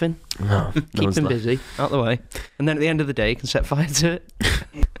 You're laughing. No, Keep him busy, out the way, and then at the end of the day, you can set fire to it.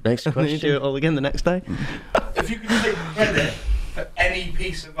 Next And then you do it question. all again the next day. If you could take credit for any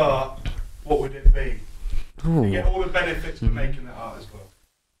piece of art, what would it be? You get all the benefits for making that art as well.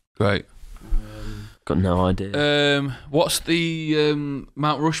 Great. Got no idea. What's the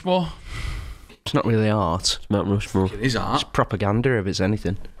Mount Rushmore? It's not really art. Mount Rushmore. It is It's art. propaganda if it's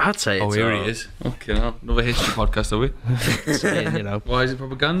anything. I'd say it's Oh, here art. he is. Okay, now another history podcast, are we? Saying, you know. Why is it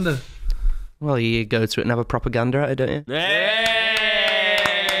propaganda? Well, you go to it and have a propaganda at it, don't you?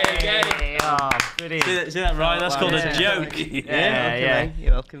 Oh, brilliant. See that, Ryan? That's called a joke. Yeah.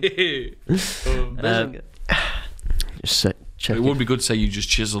 You're welcome. Just check It would be good to say you just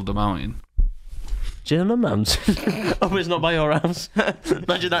chiseled a mountain. Jill and Mams. Oh, it's not by your house.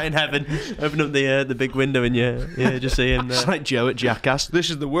 Imagine that in heaven. Open up the big window and just see him It's there. like Joe at Jackass. This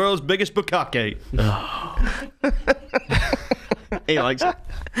is the world's biggest bukkake. He likes it.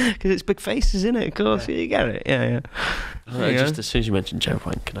 Because it's big faces, isn't it? Of course, you get it. Yeah. Just as soon as you mentioned Joe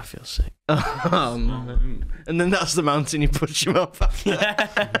Wank, I feel sick. Oh, no. And then that's the mountain you push him off after.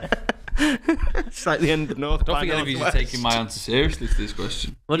 It's like the end of North I don't by think any of you are Northwest. taking my answer seriously to this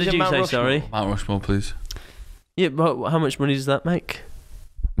question. What Is did it you Mount say, Rushmore? sorry? Mount Rushmore, please. Yeah, but how much money does that make?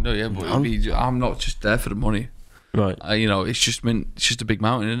 No, yeah, but I'm not just there for the money. Right. It's just a big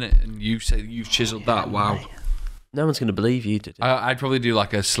mountain, isn't it? And you say you've chiseled that. Wow. No one's going to believe you did it. I'd probably do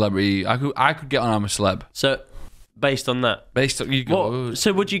like a celebrity. I could get on I'm a Celeb. So, based on that, Based on you go.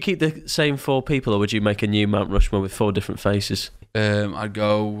 so would you keep the same 4 people, or would you make a new Mount Rushmore with 4 different faces? I'd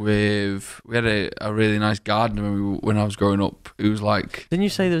go with. We had a really nice gardener when I was growing up. Who was like, Didn't you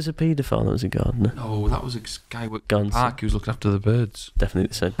say there was a paedophile that was a gardener? oh, that was a guy with Gunson. Park who was looking after the birds. Definitely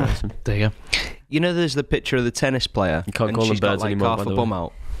the same person. There you go. You know, there's the picture of the tennis player. You can't and call them she's got, birds like, anymore, half by a the bum way.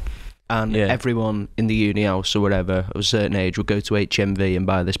 out. And Yeah. everyone in the uni house or whatever of a certain age would go to HMV and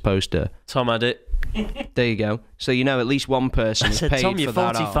buy this poster. Tom had it. There you go. So you know at least one person I has said, paid Tom, for you're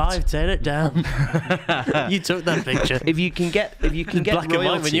that 45, art. turn it down. You took that picture. If you can get Black and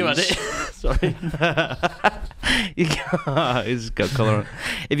white when you had it. Sorry. It's got colour on it.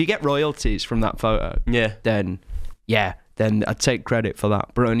 If you get royalties from that photo, Yeah. then I'd take credit for that,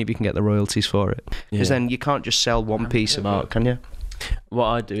 but only if you can get the royalties for it. Because Yeah. then you can't just sell one piece of art, can you? What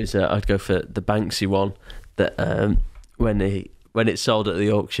I'd do is I'd go for the Banksy one that when it's sold at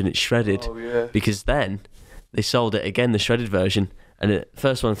the auction, it's shredded. Oh yeah. Because then they sold it again, the shredded version, and the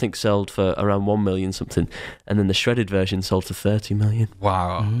first one I think sold for around 1 million something, and then the shredded version sold for 30 million.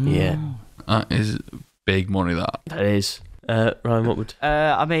 Wow. Yeah, That is big money. That. that is. Ryan, what would?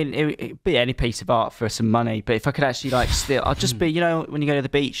 I mean, it'd be any piece of art for some money, but if I could actually steal, I'd just be, when you go to the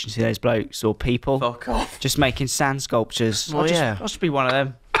beach and see those blokes or people Fuck off. just making sand sculptures. Well, I'll just be one of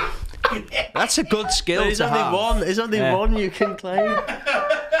them. That's a good skill There's to only have. one. There's only one you can claim.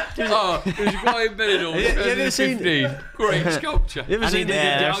 Oh, there's Brian Benidorm. You ever seen- 15. Great sculpture. You ever And seen the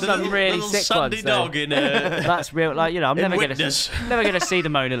yeah, little- some really little sick sandy ones, though. dog in That's real. Like, I'm In never Witness. gonna see the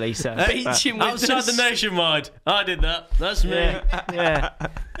Mona Lisa. Hey, outside the Nationwide. I did that. That's me. Yeah.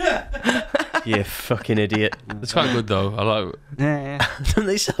 You fucking idiot. It's quite good though. I like it. Yeah. Don't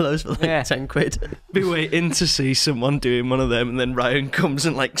they sell those for like Yeah. 10 quid? Be waiting to see someone doing one of them, and then Ryan comes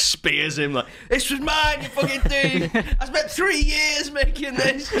and like spears him like, "This was mine, you fucking thing! I spent 3 years making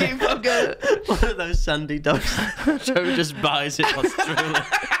this, you fucker!" One of those sandy dogs. Joe just buys it whilst drooling.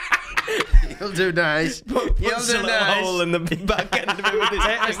 You'll do nice. You'll Puts a do little nice. hole in the back end of it with his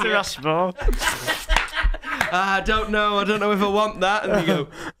That's the Rushmore. I don't know if I want that. And you go,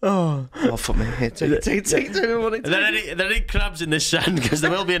 oh fuck me. Here, take it. And then he crabs in the sand because there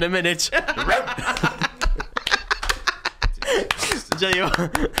will be in a minute. Tell you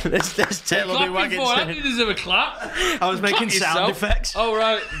what, this tail will be Clap wagging before that, soon. you deserve a clap. I was making Clap sound yourself. effects. Oh,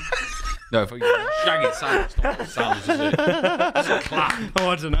 right. No, if I shag it sound, it's not what sounds, is it? It's a clap. Oh,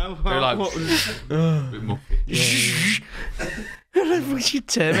 I don't know. Very like, What a bit muffy. was your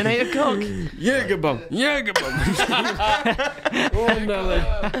Terminator cock? Jägerbomb. Oh,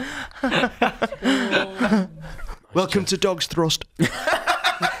 no. Welcome to Dog's Thrust.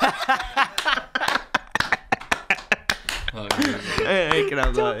 You can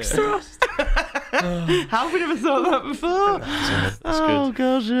have that. Thrust. How have we never thought of that before? That's Oh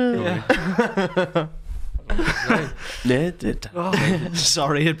good. gosh, Yeah, it did.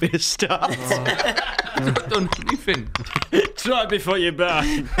 Sorry, it'd be a start. I've done anything. Try before you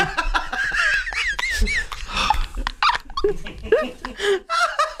buy.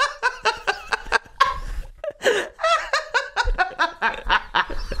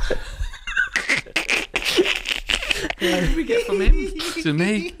 What did we get from him to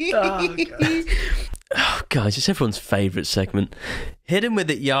me? Oh, guys, it's everyone's favourite segment. Hit him with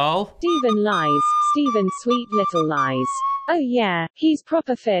it, y'all. Stephen lies. Stephen sweet little lies. Oh yeah, he's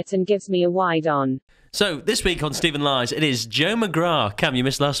proper fit and gives me a wide on. So, this week on Stephen Lies, it is Joe McGrath. Cam, you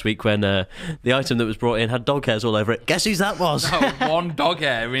missed last week when the item that was brought in had dog hairs all over it. Guess whose that was? Oh, one dog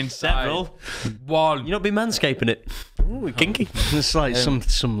hair inside. Several. One. You not be manscaping it. Ooh, kinky. It's like some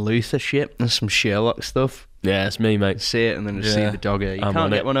Luther shit and some Sherlock stuff. Yeah, it's me, mate. See it and then just see Yeah. the dog here. You I'm can't on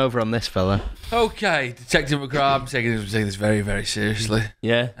get it. one over on this fella. Okay, Detective McGrath, I'm taking this very, very seriously.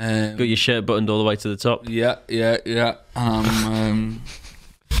 Yeah. Got your shirt buttoned all the way to the top. Yeah. I'm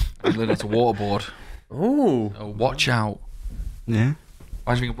learning how to waterboard. Ooh. Oh, watch out. Yeah.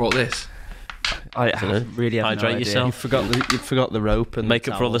 Why do you think I brought this? I Dunno. really have Hydrate no idea. yourself. You forgot the rope and Make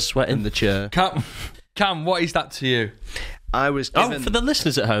the up for all the towel sweating. and the chair. Cam, what is that to you? I was Oh, given. for the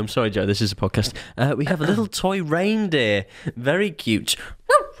listeners at home, sorry, Joe, this is a podcast. We have a little toy reindeer. Very cute.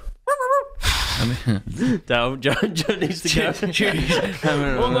 Joe needs to go. Joe,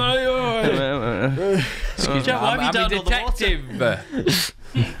 Joe, why have you I'm a downed all the water? detective.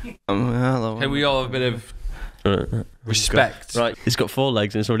 Can we all have a bit of respect? Right, it's got 4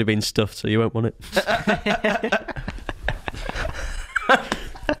 legs and it's already been stuffed, so you won't want it.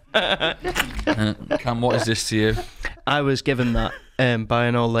 Cam, what is this to you? I was given that by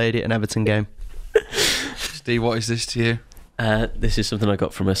an old lady at an Everton game. Steve, what is this to you? This is something I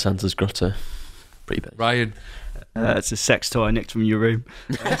got from a Santa's grotto. Pretty bad. Ryan. It's a sex toy I nicked from your room.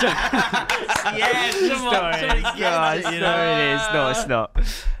 Yes, It's not.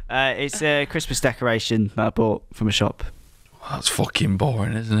 It's a Christmas decoration that I bought from a shop. That's fucking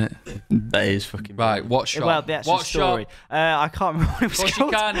boring, isn't it? That is fucking Right, what shop? Well, the actual what story. shop? I can't remember what it was Of course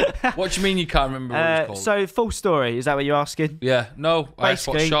you called. can. What do you mean you can't remember what it's called? So, full story. Is that what you're asking? Yeah, no. I asked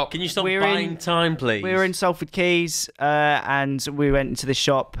what Basically, shop. Can you stop We're buying in- time, please? We were in Salford Quays, and we went into the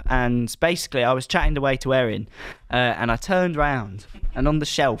shop, and basically I was chatting the way to Erin, and I turned round, and on the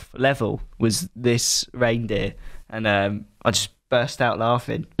shelf level was this reindeer, and I just burst out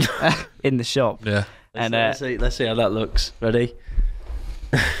laughing in the shop. Yeah. Let's see how that looks. Ready?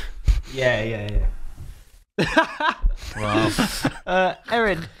 Yeah. Wow.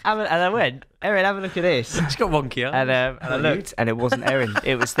 Erin, and I went, Erin, have a look at this. It's got wonky eyes. And I looked, and it wasn't Erin.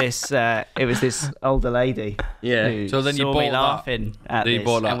 It was this older lady. Yeah. Who So then you saw bought me that. laughing at Then you this,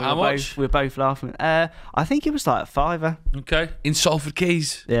 bought that. and we How were much? we were both laughing. I think it was like a £5. Okay. In Salford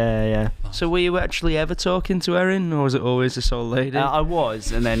Quays. Yeah. So were you actually ever talking to Erin, or was it always this old lady? I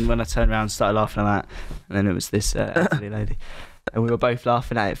was, and then when I turned around, and started laughing at that, and then it was this elderly lady, and we were both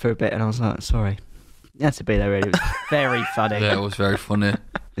laughing at it for a bit, and I was like, sorry. You had to be there, really. It was very funny. Yeah, it was very funny.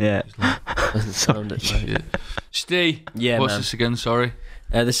 Yeah. Doesn't sound it. Shit. Steve, Yeah, what's man. this again? Sorry.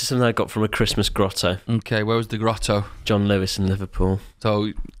 This is something I got from a Christmas grotto. Okay, where was the grotto? John Lewis in Liverpool.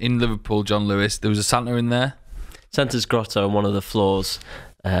 So in Liverpool, John Lewis, there was a Santa in there. Santa's grotto on one of the floors.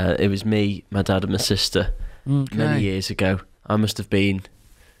 It was me, my dad, and my sister many years ago. I must have been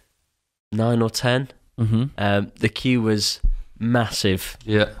 9 or 10. Mm-hmm. The queue was massive.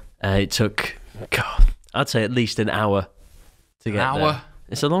 Yeah. It took, God, I'd say at least an hour to get An there. hour?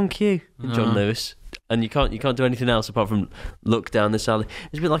 It's a long queue in John Lewis, and you can't do anything else apart from look down this alley.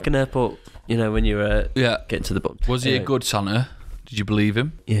 It's a bit like an airport, you know, when you're getting to the bottom. Was he a good Santa? Did you believe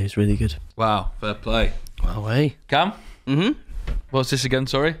him? Yeah, it was really good. Wow, fair play. Well, hey. Cam, Mm-hmm. what's this again?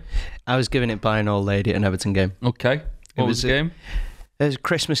 Sorry. I was giving it by an old lady at an Everton game. Okay. What was the game? It was a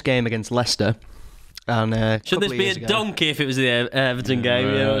Christmas game against Leicester. And Should this be a donkey if it was the Everton game?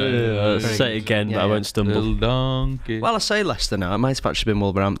 I'll say it again, but I won't stumble. Little donkey. Well, I say Leicester now. It might have actually been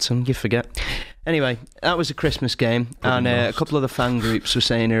Wolverhampton. You forget. Anyway, that was a Christmas game, and a couple of the fan groups were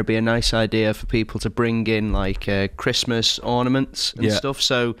saying it would be a nice idea for people to bring in like Christmas ornaments and stuff,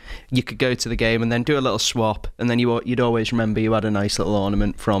 so you could go to the game and then do a little swap, and then you'd always remember you had a nice little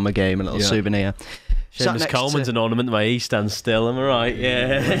ornament from a game, a little souvenir. Seamus Coleman's an ornament the way he stands still, am I right?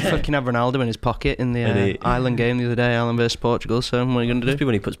 Yeah. Fucking have Ronaldo in his pocket in the Ireland game the other day, Ireland versus Portugal, so what are you going to do? Must be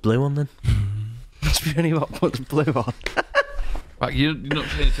when he puts blue on then. Must be when he puts blue on. Right, you're not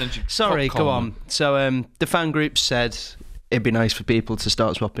paying attention. Sorry, go on. So the fan group said it'd be nice for people to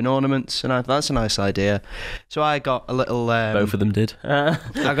start swapping ornaments, and I thought that's a nice idea. So I got a little... Both of them did. I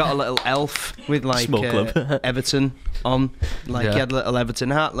got a little elf with like Small club. Everton on. Like he had a little Everton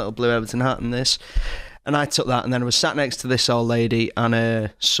hat, little blue Everton hat and this. And I took that, and then I was sat next to this old lady and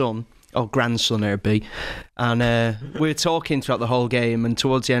her son, or grandson it'd be, and we were talking throughout the whole game, and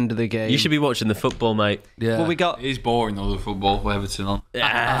towards the end of the game... You should be watching the football, mate. Yeah. Well, we got... It is boring though, the football with Everton on.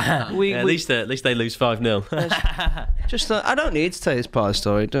 At least they lose 5-0. Just I don't need to tell this part of the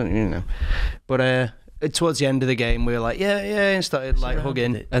story, don't you know? But towards the end of the game, we were like, yeah, and started like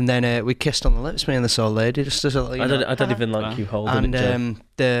hugging, and then we kissed on the lips, me and this old lady, just as a little, I don't even like you holding it, and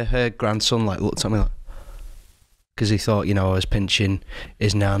her grandson like looked at me like, because he thought, you know, I was pinching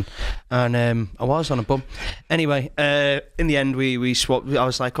his nan, and I was on a bum. Anyway, in the end, we swapped. I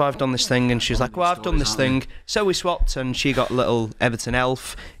was like, oh, I've done this thing, and she's like, well, I've done this thing. So we swapped, and she got a little Everton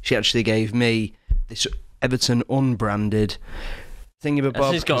elf. She actually gave me this Everton unbranded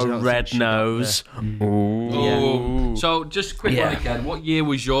thingamabob. She's got a red nose. Oh. So just a quick one again. What year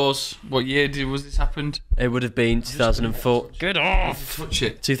was yours? What year was this happened? It would have been 2004. Get off! Touch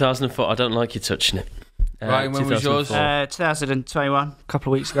it. 2004. I don't like you touching it. Right, when was yours? 2021, a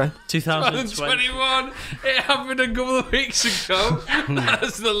couple of weeks ago. 2021. It happened a couple of weeks ago.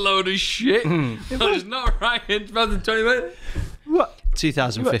 That's a load of shit. That's not right. 2021. What?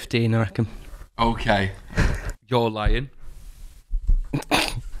 2015, I reckon. Okay. You're lying.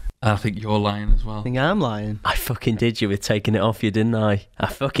 I think you're lying as well. I think I'm lying. I fucking did you with taking it off you, didn't I?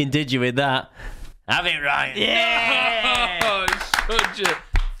 I fucking did you with that. Have it right. Yeah. Oh, such a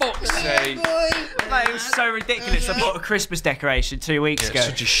fuck's sake. Mate, it was so ridiculous. I bought a Christmas decoration 2 weeks ago.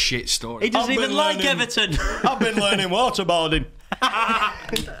 Such a shit story. He doesn't even like Everton. I've been learning waterboarding.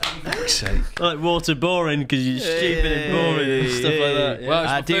 Fuck's sake. Like waterboarding because you're stupid and boring and stuff like that. Yeah. Well,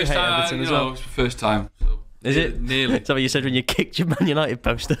 it's I my do first hate time, Everton you as know, well. it's my first time. So. Is it? Nearly. That's what you said when you kicked your Man United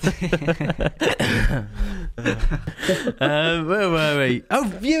poster. Where were we? Oh,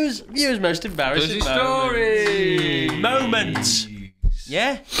 viewers most embarrassing There's a story. Moments.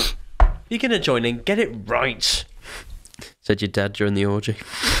 Yeah? You're going to join in. Get it right. Said your dad during the orgy.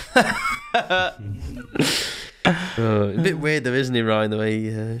 A bit weird though, isn't he, Ryan, the way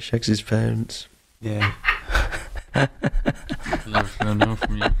he shags his parents. Yeah. I know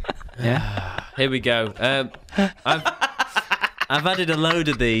from you. Yeah. Here we go. I've added a load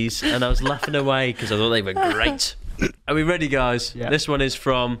of these, and I was laughing away because I thought they were great. Are we ready, guys? Yeah. This one is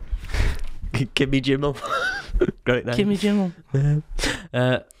from Kimmy Jimmel. Great name. Kimmy Jimmel.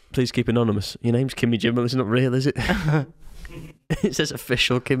 Please keep anonymous. Your name's Kimmy Jimmel. It's not real, is it? It says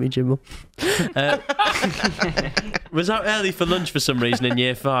official Kimmy Jimmel. Was out early for lunch for some reason in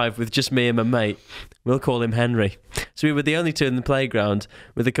year 5 with just me and my mate. We'll call him Henry. So we were the only two in the playground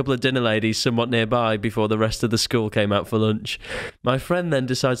with a couple of dinner ladies somewhat nearby before the rest of the school came out for lunch. My friend then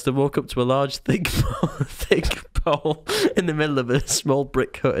decides to walk up to a large thick pole in the middle of a small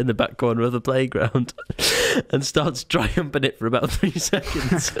brick hut in the back corner of the playground. and starts dry humping it for about 3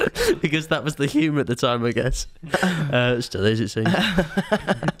 seconds because that was the humour at the time, I guess. Still is, it seems.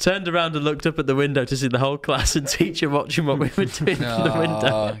 Turned around and looked up at the window to see the whole class and teacher watching what we were doing from the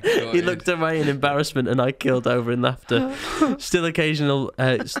window. God. He looked away in embarrassment and I killed over in laughter. Still occasionally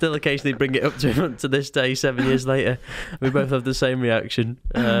bring it up to him to this day, 7 years later. We both have the same reaction.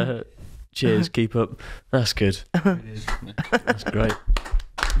 Cheers, keep up. That's good. That's great.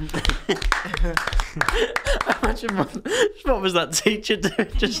 Imagine what was that teacher doing?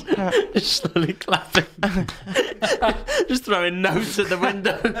 Just slowly clapping, just throwing notes at the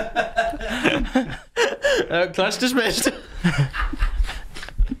window. Class dismissed.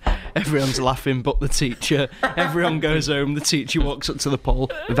 Everyone's laughing but the teacher. Everyone goes home. The teacher walks up to the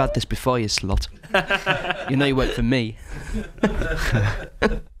pole. We've had this before, you slut. You know you work for me.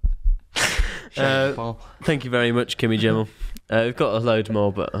 Thank you very much, Kimmy Gemmell. We've got a load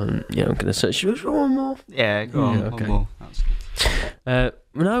more, but I'm going to search for one more. Yeah, go on. Okay. One more. That's good.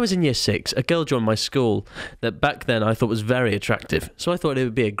 When I was in year 6, a girl joined my school that back then I thought was very attractive. So I thought it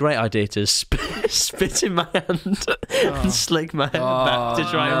would be a great idea to spit in my hand and slick my hair back to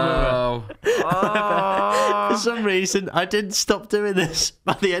try and woo her. For some reason, I didn't stop doing this.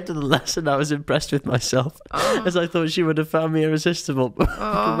 By the end of the lesson, I was impressed with myself, as I thought she would have found me irresistible. But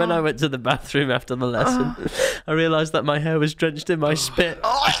when I went to the bathroom after the lesson, I realised that my hair was drenched in my spit.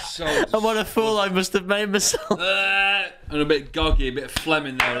 And what a fool I must have made myself. And a bit goggy, a bit of phlegm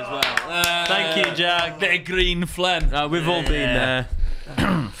in there as well. Thank you, Jack. Bit of green phlegm. We've all been there.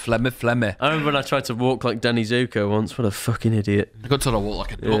 Phlegmy. I remember when I tried to walk like Danny Zuko once. What a fucking idiot. I got told I walk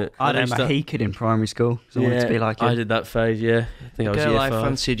like a duck. Yeah. I know my he kid in primary school, so I wanted to be like him. I did that phase, yeah. I think I was girl year I 5.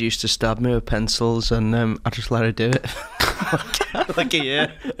 fancied used to stab me with pencils, and I just let her do it. Like a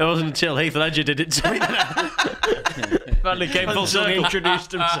year. It wasn't until Heath Ledger did it to me that finally came full circle.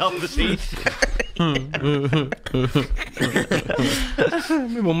 Introduced himself as Heath. My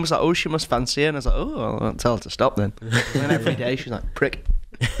mum was like, "Oh, she must fancy it," and I was like, "Oh, well, I'll tell her to stop then." And then every day she's like, "Prick,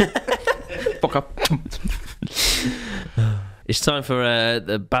 fuck up." It's time for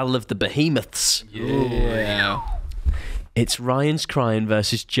the Battle of the Behemoths. Yeah. It's Ryan's crying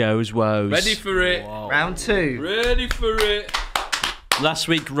versus Joe's woes. Ready for it. Round 2. Ready for it. Last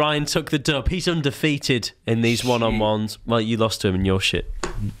week, Ryan took the dub. He's undefeated in these one-on-ones. Well, you lost to him in your shit.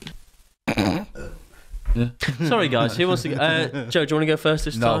 Sorry, guys. Who wants to go? Joe, do you want to go first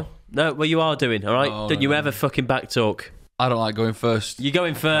this time? No, well, you are doing, all right? No, Don't you ever fucking backtalk. I don't like going first. You're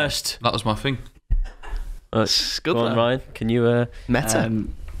going first. That was my thing. Good Go on, though. Ryan. Can you... Meta.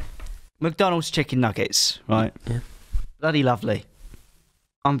 McDonald's chicken nuggets, right? Yeah. Bloody lovely.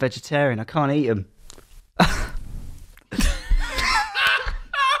 I'm vegetarian. I can't eat them.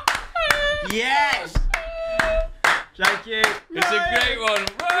 Yes! Thank you. It's a great one.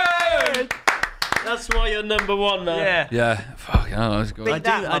 Woo! That's why you're number one, man. Yeah. Fuck, I don't know. Let's go.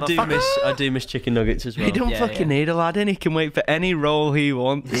 I do miss chicken nuggets as well. He don't fucking need a lad in. He can wait for any role he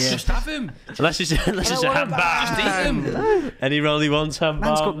wants. Just have him. Unless it's a handbag. Just eat him. Any role he wants, handbag.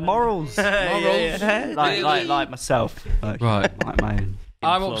 Man's got morals. Yeah. Like myself. Like my own.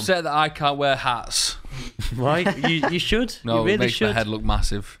 I'm upset that I can't wear hats. Why? You should. No, you really it makes should. my head look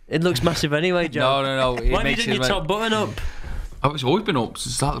massive. It looks massive anyway, Joe. No. It Why makes didn't you top button up? It's always been up since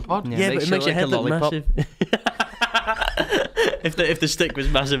the start of the pod. Yeah, but it makes your head look massive. if the stick was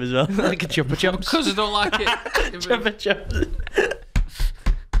massive as well. Like a Chupa Chups. Because I don't like it. Chupa Chups.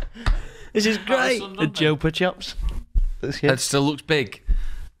 This is great. The Chupa Chups. It still looks big.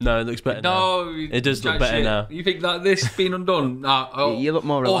 No, it looks better now. No, It does look jack better shit. now. You think that this being undone? Nah, You look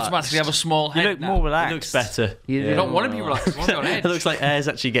more relaxed. automatically have a small head. You look now. more relaxed. It looks better. You don't want to be relaxed. You want to be on edge. It looks like air's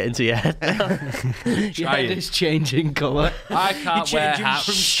actually getting to your head. Your head is changing colour. I can't wear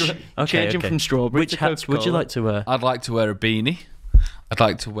hats. Changing from strawberry Which to hats would you Coca-Cola. like to wear? I'd like to wear a beanie. I'd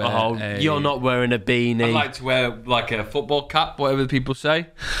like to wear You're not wearing a beanie. I'd like to wear like a football cap, whatever the people say.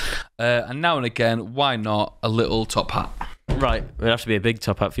 And now and again, why not a little top hat? Right, it'd have to be a big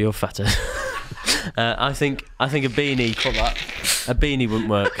top hat for your fatter. I think a beanie. Put that. A beanie wouldn't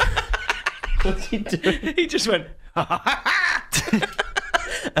work. What's he doing? He just went.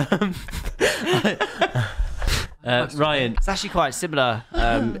 Ryan. It's actually quite similar.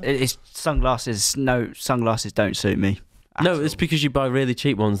 It's sunglasses. No, sunglasses don't suit me. No, it's because you buy really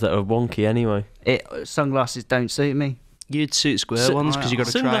cheap ones that are wonky anyway. Sunglasses don't suit me. You'd suit square ones because you've got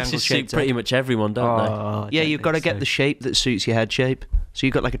a triangle Sunglasses suit shaped pretty head. much everyone, don't Yeah, you've got to get the shape that suits your head shape. So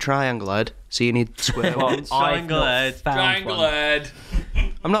you've got like a triangle head, so you need square ones. Triangle head. Triangle head.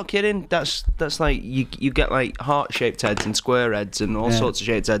 I'm not kidding. That's like you get like heart shaped heads and square heads and all sorts of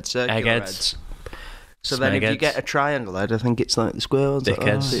shaped heads, circular Eggheads. heads. So then if you Smegheads. get a triangle head, I think it's like the square ones.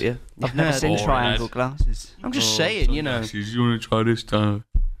 Dickheads. Yeah. I've never seen boring triangle head. glasses. I'm just saying, you know. You want to try this time?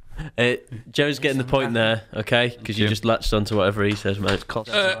 Joe's getting the point there, okay? Because you just latched onto whatever he says, mate.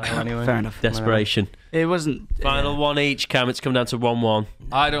 Anyway. Fair enough. Desperation. It wasn't. Final one each, Cam. It's come down to 1-1.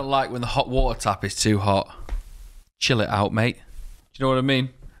 I don't like when the hot water tap is too hot. Chill it out, mate. Do you know what I mean?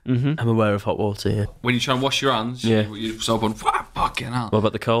 Mm-hmm. I'm aware of hot water, yeah. When you try and wash your hands, Yeah. you soap on, fucking hell. What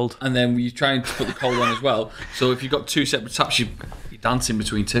about the cold? And then you try and put the cold on as well. So if you've got two separate taps, you're dancing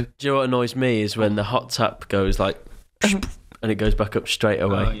between two. Do you know what annoys me is when the hot tap goes like, and it goes back up straight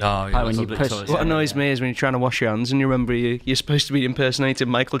away. Oh, yeah. When you public push. toilet. What annoys me is when you're trying to wash your hands and you remember you're supposed to be impersonating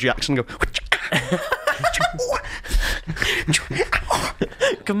Michael Jackson. Go.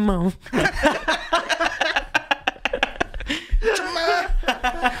 Come on.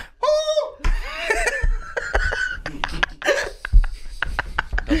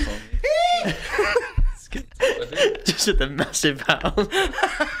 Just at the massive house.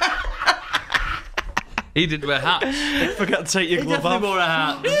 He did wear hats. Forgot to take your He glove definitely off. wore a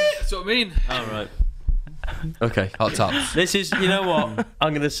hat. That's what I mean. All right. Okay. Hot taps. This is, you know what?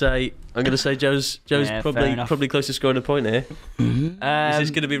 I'm gonna say Joe's Yeah, fair enough. probably close to scoring a point here. Is this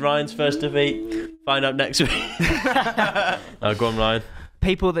going to be Ryan's first defeat? Find out next week. Oh, go on, Ryan.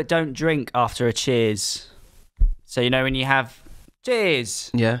 People that don't drink after a cheers. So you know when you have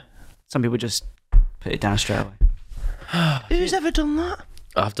cheers, Yeah. some people just put it down straight away. Who's ever done that?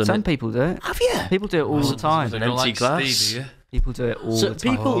 I've done Some it. people do it. Have you? People do it all the time. An empty glass. People do it all So the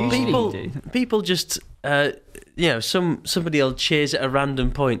time. people just, somebody will cheers at a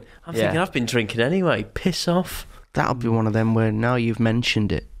random point. I'm Yeah. thinking I've been drinking anyway. Piss off. That'll be one of them where now you've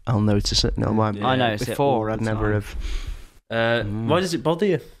mentioned it, I'll notice it. No, why? I notice it before all I'd the never time. have. Why does it bother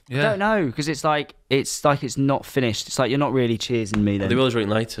you? I don't know, because it's like it's not finished. It's like you're not really cheersing me then. They will drink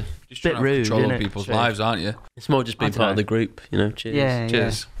later. Just Bit trying to rude, control innit? people's True. lives, aren't you? It's more just being I part of dunno. the group, Cheers. Yeah,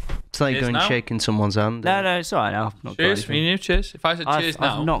 Cheers. It's like Cheers going now. shaking someone's hand. No, it's alright now. I've not got Cheers. anything. Me and you, cheers. If I said cheers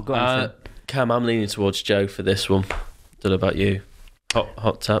now. I've not got anything. Cam, I'm leaning towards Joe for this one. Don't know about you.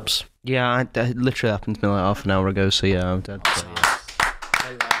 Hot taps. Yeah, it literally happened to me like half an hour ago, so yeah, I'm dead. So, yeah.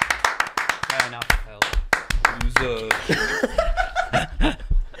 Fair enough.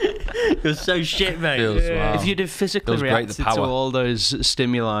 You're so shit, mate. Feels, wow. If you'd have physically Feels great, reacted the to power. all those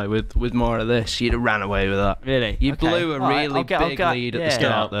stimuli with more of this, you'd have ran away with that. Really? You Okay. blew a All right, really I'll big lead at the yeah.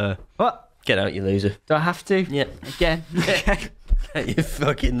 start there. What? Get out, you loser. Do I have to? Yeah. Again? You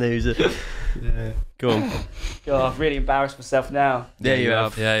fucking loser. Go on. God, I've really embarrassed myself now. There you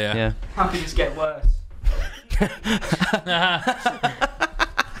have. Yeah. Yeah. How can this get worse?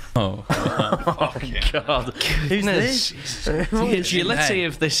 Oh. God. Who's this? The agility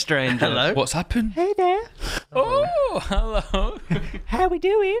of this stranger. Hello? What's happened? Hey there. Oh, hello. How we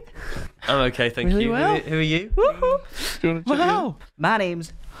doing? I'm okay, thank Really you. well. Who are you? Woohoo. Wow. My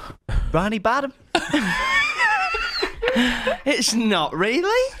name's Ronnie Bottom. It's not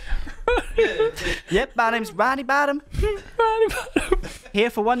really. Yep, my name's Ronnie Bottom. Here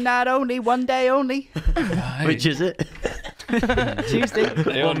for one night only, one day only. Which is it? Tuesday.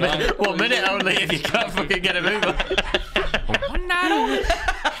 One minute only if you can't fucking get a move on. One night only.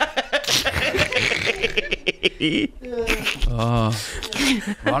 Oh.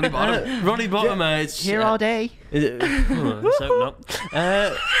 Ronnie Bottom. Ronnie Bottom, it's Here all day. Is it? Oh, let's hope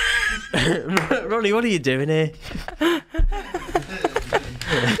not. Ronnie, what are you doing here?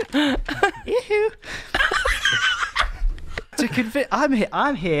 Yoo-hoo. To convince, I'm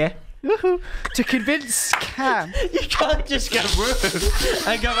here. Woohoo. To convince Cam. You can't just go woo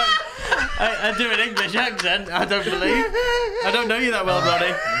and go back and do an English accent. I don't believe. I don't know you that well,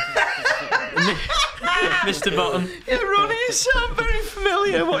 Ronnie. Mr. Bottom. Ronnie, you sound very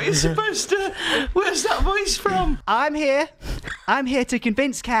familiar. What are you supposed to? Where's that voice from? I'm here to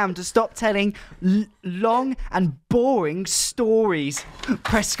convince Cam to stop telling long and boring stories.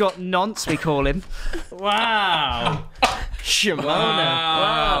 Prescott Nonce, we call him. Wow. Shimona.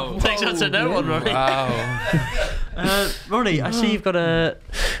 Wow. Takes on to no one, Ronnie. Wow. Ronnie, I see you've got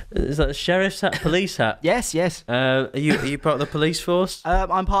is that a sheriff's hat, police hat? Yes. Are you part of the police force?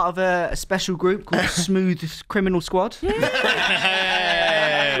 I'm part of a special group called Smooth Criminal Squad.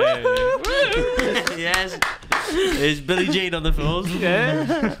 Yes. Is Billie Jean on the force? Yeah.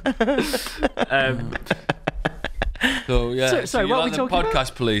 So, yeah. So, you what are like we the talking about?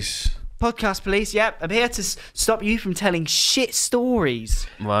 podcast police. Podcast police, yep. I'm here to stop you from telling shit stories.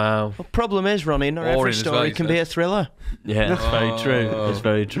 Wow. The problem is, Ronnie, not Boring every as story well, he can be a thriller. Yeah, that's very true. That's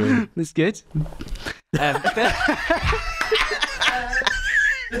very true. That's good.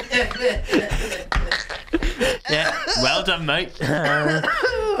 Yeah, well done, mate.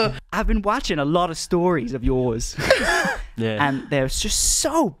 I I've been watching a lot of stories of yours, Yeah. and they're just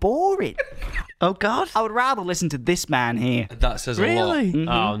so boring. Oh God. I would rather listen to this man here. That says a lot. Really?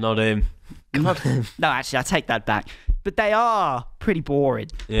 Oh, not him. No, actually, I take that back. But they are pretty boring.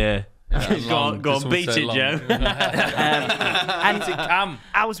 Yeah. Go on, beat it, Joe. And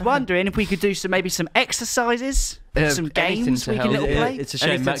I was wondering if we could do maybe some exercises, some anything games to we can help. little play. It's a shame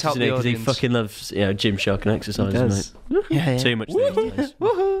Anything Max to help isn't here the because he audience. fucking loves Gymshark and exercises, mate. Yeah. Too much these days.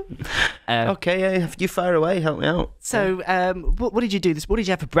 Okay, yeah, you fire away. Help me out. So, what did you do? What did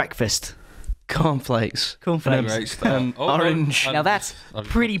you have for breakfast? Cornflakes. Cornflakes. Great start. Orange. Now that's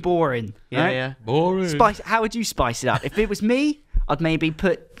pretty boring. Yeah, right? yeah. Boring. How would you spice it up? If it was me, I'd maybe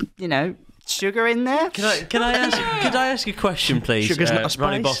put, sugar in there. Could I ask a question, please? Sugar's not a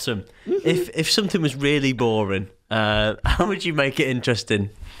Ronnie spice. Bottom. If something was really boring, how would you make it interesting?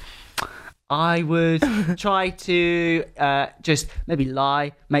 I would try to just maybe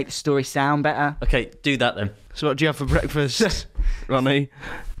lie, make the story sound better. Okay, do that then. So what do you have for breakfast, Ronnie?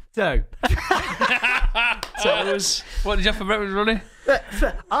 So, What did you have for breakfast, Ronnie?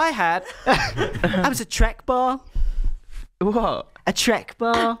 I was a Trek bar. What? A Trek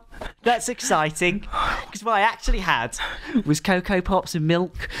bar. That's exciting. Because what I actually had was Cocoa Pops and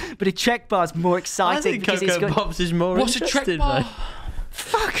milk. But a Trek bar's more exciting I think because it's Cocoa got... Pops is more What's a Trek interesting, bar? mate.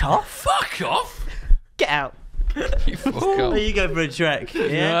 Fuck off. Fuck off. Get out. You fuck There off. you go for a Trek.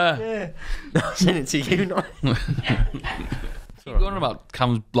 Yeah. I'll send it to you. Not... Keep going about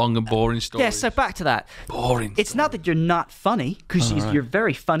Cam's long and boring stories. Yeah, so back to that. boring. It's not that you're not funny, because you're a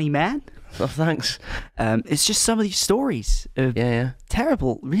very funny man. Oh, thanks. It's just some of these stories are Yeah.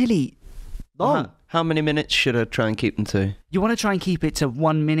 terrible, really long. How many minutes should I try and keep them to? You want to try and keep it to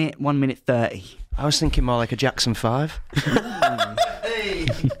 1 minute, 1 minute 30. I was thinking more like a Jackson 5.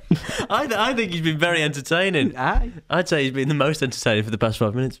 I think he's been very entertaining. I'd say he's been the most entertaining for the past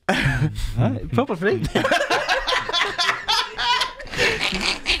 5 minutes. Probably.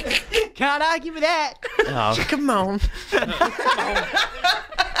 Can't argue with that. Oh, come on.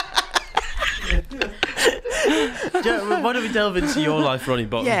 Joe, why don't we delve into your life, Ronnie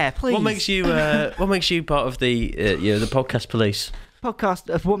Bottom? Yeah, please. What makes you part of the the podcast police? Podcast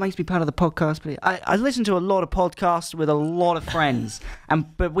of what makes me part of the podcast. I listen to a lot of podcasts with a lot of friends,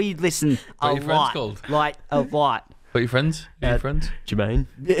 but we listen What are a your friends lot, called? like a lot. What are your friends? Your friends? Jermaine.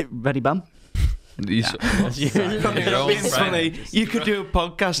 Ready, bum? It's funny. You could do a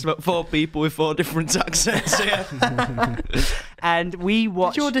podcast about 4 people with 4 different accents here. And we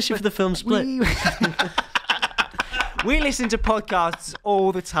watch. Did you audition for the film Split? We listen to podcasts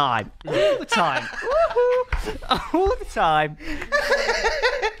all the time. All the time. All the time.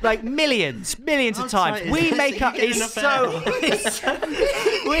 Like millions of times. We make up. It's so.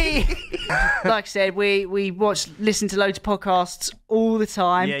 We, like I said, we listen to loads of podcasts all the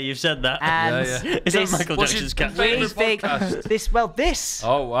time. Yeah, you've said that. And Is that Michael Jackson's cat? we think this.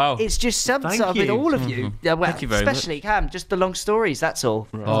 Oh, wow. It's just something Thank with you. all of you. Yeah, well, Thank you very especially Cam. Just the long stories. That's all.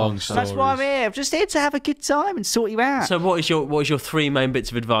 Long stories. That's why I'm here. I'm just here to have a good time and sort you out. So what is your 3 main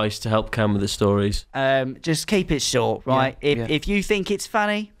bits of advice to help Cam with the stories? Just keep it short, right? If you think it's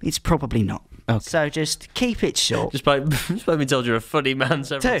funny, it's probably not. Okay. So just keep it short. Just by being told you're a funny man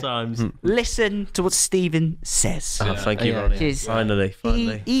several times. Listen to what Stephen says. Oh, thank you, Yeah. Ronnie. His- Finally.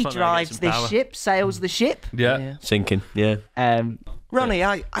 He Finally I drives get some this power. ship, sails the ship. Yeah. Sinking, yeah. Ronnie,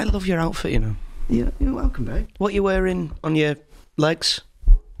 I love your outfit, you know. You're welcome, babe. What you wearing on your legs?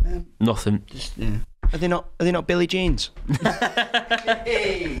 Nothing. Are they not Billie Jeans?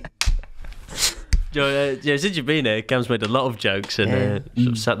 Joe, since you've been here, Cam's made a lot of jokes and sort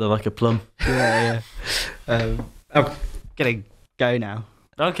of sat there like a plum. Yeah. I'm gonna go now.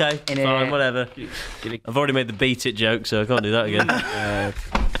 Okay, In fine, a- whatever. I've already made the beat it joke, so I can't do that again.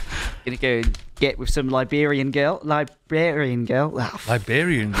 Gonna go and get with some Liberian girl. Liberian girl.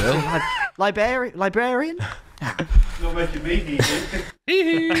 Librarian? Not making me easy.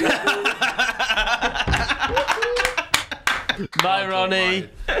 Bye, Ronnie.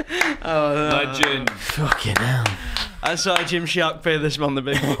 Legend. Fucking hell. I saw Gymshark play this on the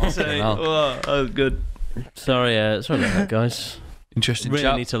big saying, hell. "Oh, that was good." Sorry about that, guys. Interesting Really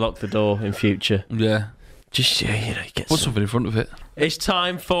chat. need to lock the door in future. Yeah. Just get Put some. something in front of it. It's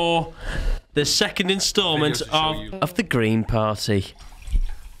time for the second instalment Video to show you. of the Green Party.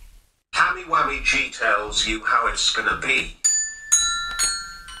 Hammy Whammy G tells you how it's gonna be.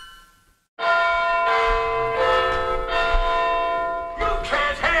 You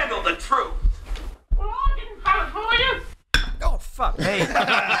can't handle the truth. Oh, fuck me.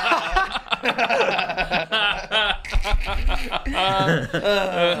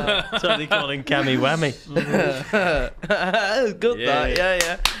 Totally calling Cammy Whammy. Good that,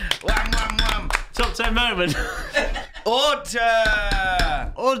 yeah. Wham, wham, wham. Top 10 moment.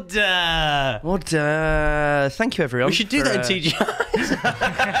 Order! Thank you, everyone. We should do that in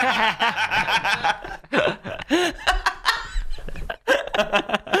TGI.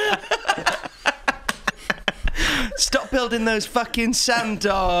 Stop building those fucking sand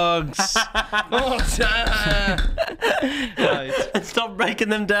dogs. Order! Right. Stop breaking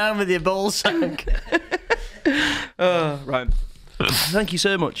them down with your ball sack. Right. Thank you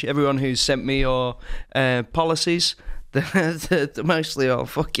so much, everyone who's sent me your policies. They're mostly all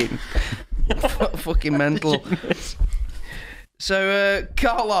fucking mental. So,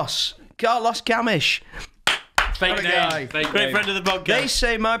 Carlos Camish. Fake name. Great friend of the podcast. They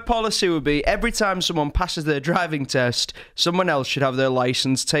say my policy would be every time someone passes their driving test, someone else should have their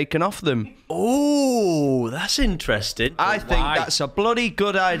license taken off them. Oh, that's interesting. I think that's a bloody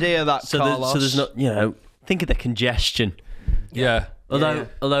good idea, that, Carlos. So there's not, think of the congestion. Yeah.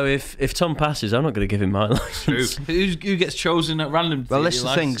 Although if Tom passes, I'm not going to give him my license. Who gets chosen at random? Well, that's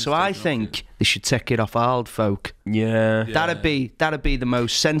the thing. So I think they should take it off old folk. Yeah. That'd be the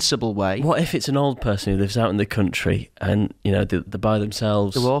most sensible way. What if it's an old person who lives out in the country and they're by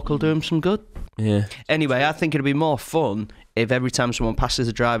themselves? The walk will do them some good. Yeah. Anyway, I think it'd be more fun if every time someone passes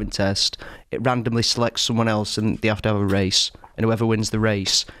a driving test, it randomly selects someone else and they have to have a race, and whoever wins the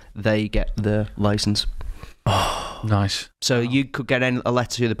race, they get the license. Oh, nice. So you could get a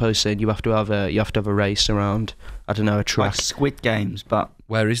letter through the post saying you have to have a race around, I don't know, a track. Like Squid Games, but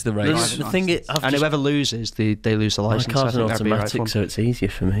where is the race? The thing is, and whoever loses, they lose the license. My car's an I think that'd be right automatic, fun. so it's easier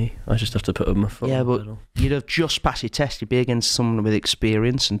for me. I just have to put up my foot. Yeah, on the but pedal. you'd have just passed your test. You'd be against someone with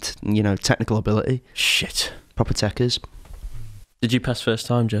experience and technical ability. Shit. Proper techers. Did you pass first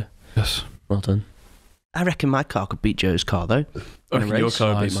time, Joe? Yes. Well done. I reckon my car could beat Joe's car though. I reckon your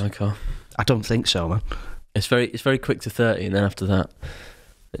car would beat Nice. my car. I don't think so, man. It's very quick to 30, and then after that,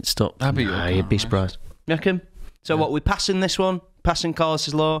 it stops. That'd be your car, You'd be right? surprised. You reckon? So what? We passing this one? Passing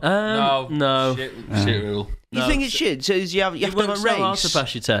Carlos's law? No. Shit rule. You think it's shit? So you have to have a wouldn't know how race. to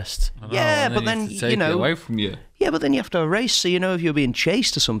pass your test. I know, Yeah, and but then, you have to you take it know- away from you. Yeah, but then you have to have a race, so if you're being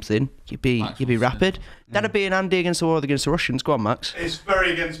chased or something, you'd be rapid. That'd be an Andy against the world against the Russians. Go on, Max. It's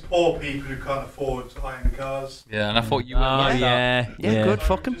very against poor people who can't afford high-end cars. Yeah, and I thought you were Oh, like that. Yeah, good.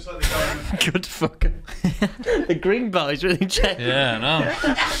 Fuck 'em. Just like the government. Good fucker. The green bar is really changed. Yeah, I know.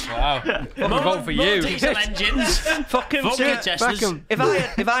 Wow. I'll vote for you. Diesel engines. Fuck 'em, Fuck sir. your Teslas. Fuck 'em.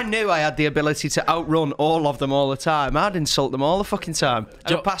 If I knew I had the ability to outrun all of them all the time, I'd insult them all the fucking time.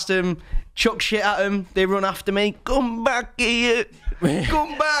 I'd go past them, chuck shit at them, they run after me. Come back here.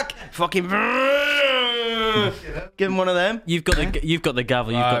 Come back. Fucking give him one of them. You've got the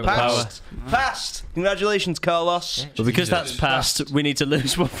gavel. You've got the power. Passed. Congratulations, Carlos. But because that's passed, we need to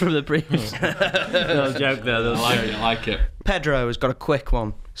lose one from the previous. No joke there. I like it. Pedro has got a quick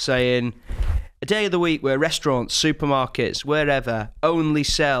one saying, a day of the week where restaurants, supermarkets, wherever, only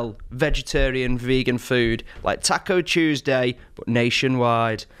sell vegetarian, vegan food, like Taco Tuesday, but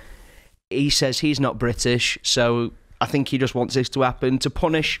nationwide. He says he's not British, so I think he just wants this to happen to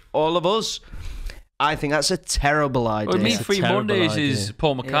punish all of us. I think that's a terrible idea. Well, Meat It's a Free terrible Mondays idea. is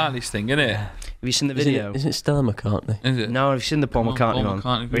Paul McCartney's thing, isn't it? Have you seen the video? Isn't it Stella McCartney? Is it? No, have you seen the Paul Oh, McCartney Paul one?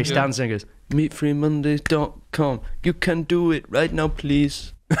 McCartney Where he video. stands there and goes, meatfreemondays.com. You can do it right now,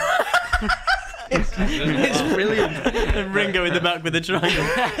 please. It's brilliant. And Ringo in the back with the triangle.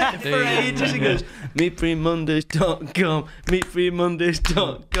 For ages he goes, meatfreemondays.com,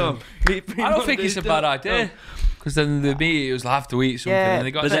 meatfreemondays.com, I don't think it's a bad idea. Because then the meat was have to eat something, Yeah, and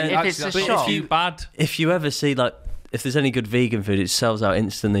they got but then if it's a actually, shop- that's too bad. If you ever see if there's any good vegan food, it sells out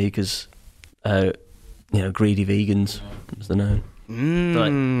instantly because, greedy vegans, as they're known.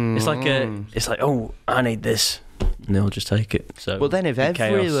 It's like oh, I need this, and they'll just take it. So Well, then if chaos.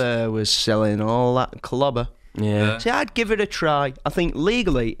 everywhere was selling all that clobber, Yeah. see, I'd give it a try. I think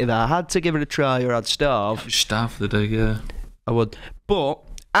legally, if I had to give it a try or I'd starve, Staff for the day, yeah. I would. But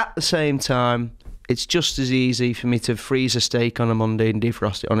at the same time, it's just as easy for me to freeze a steak on a Monday and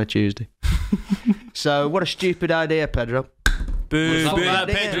defrost it on a Tuesday. So, what a stupid idea, Pedro. Boo, Fuck boo that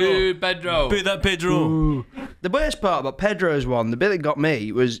that idea. Pedro. Boo, Pedro. Boo that Pedro. The worst part about Pedro's one, the bit that got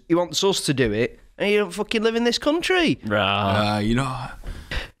me, was he wants us to do it, and you don't fucking live in this country. Rah. You know.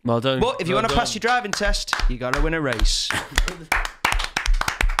 Well done. But if you want to pass your driving test, you got to win a race.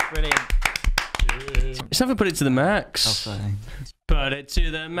 brilliant. It's never put it to the max. Put it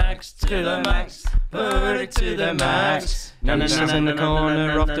to the max, to the max. Put it to the max. Now listen in the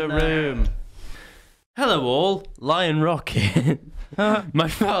corner of the room. Hello all, Lion Rocket. My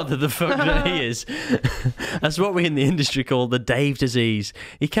father, the fuck that he is. That's what we in the industry call the Dave disease.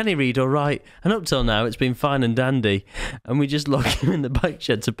 He can't read or write, and up till now it's been fine and dandy. And we just lock him in the bike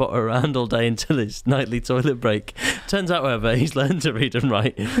shed to potter around all day until his nightly toilet break. Turns out, however, he's learned to read and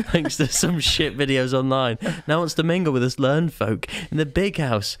write thanks to some shit videos online. Now wants to mingle with us learned folk in the big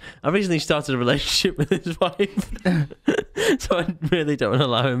house. I recently started a relationship with his wife, so I really don't want to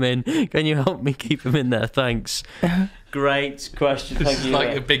allow him in. Can you help me keep him in there? Thanks. Great question. Thank It's you.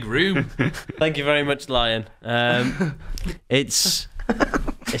 like a big room. Thank you very much, Lion. It's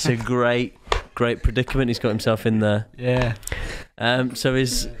a great predicament he's got himself in there. Yeah. So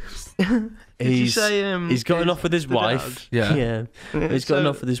he's gotten off with his wife. Yeah. Yeah. He's gotten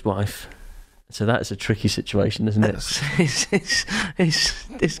off with his wife. So that's a tricky situation, isn't it?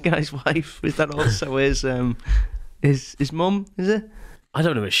 This guy's wife, is that also his mum, is it? I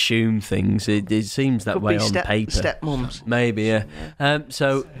don't want to assume things. It seems that Could way be on paper. Stepmums. Maybe, yeah.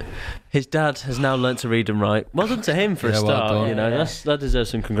 So his dad has now learnt to read and write. Well done to him for a Yeah, well start. done. You know, that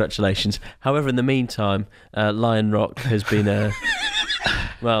deserves some congratulations. However, in the meantime, Lion Rock has been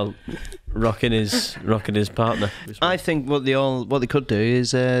rocking his partner. I think what they could do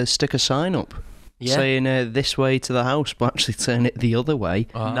is stick a sign up saying this way to the house, but actually turn it the other way.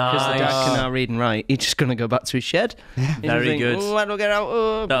 Because the dad can now read and write. He's just going to go back to his shed. Very good. Oh, I don't get out.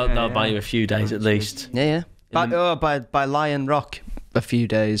 Oh. That'll buy you a few days at least. Yeah. By Lion Rock, a few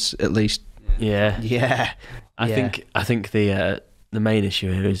days at least. Yeah. Yeah. I think the main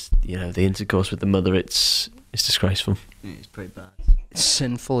issue here is the intercourse with the mother. It's disgraceful. It's pretty bad. It's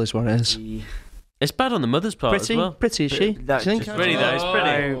sinful, is what it is. It's bad on the mother's part as well. Pretty is she? That's Do you think? just Pretty though. It's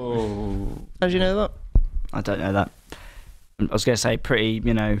pretty. How do you know that? I don't know that. I was going to say pretty,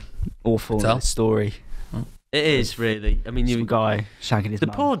 awful Tell. story. It is really. I mean, Some guy shagging his the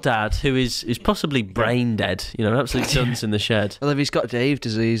mum. poor dad who is possibly brain dead. Absolute dunce in the shed. Well, if he's got Dave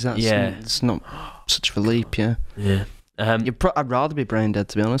disease, it's not such a leap, yeah. Yeah. I'd rather be brain dead,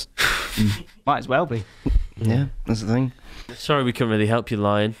 to be honest. Might as well be. Yeah, that's the thing. Sorry, we couldn't really help you,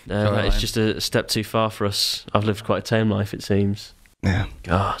 Lion. Lion. It's just a step too far for us. I've lived quite a tame life, it seems. Yeah.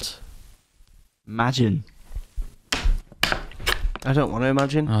 God. Imagine. I don't want to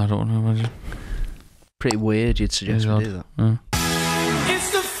imagine. I don't want to imagine. Pretty weird you'd suggest we do that.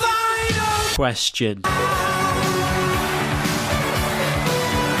 Question.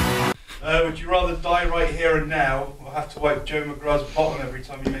 Would you rather die right here and now, or have to wipe Joe McGrath's bottom every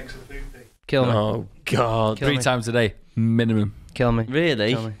time he makes a poopy? Kill me. Oh, God. Kill 3 me. times a day, minimum. Kill me.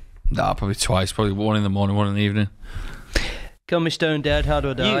 Really? Kill me. Nah, probably twice. Probably one in the morning, one in the evening. Kill me stone dead. How do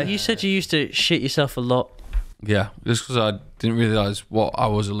I die? You said you used to shit yourself a lot, Yeah, just because I didn't realise what I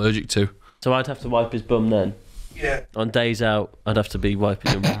was allergic to. so I'd have to wipe his bum then. Yeah. On days out, I'd have to be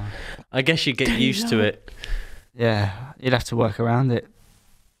wiping him. I guess you get used to it. Yeah, you'd have to work around it.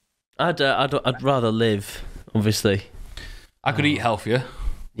 I'd rather live, obviously. I could eat healthier.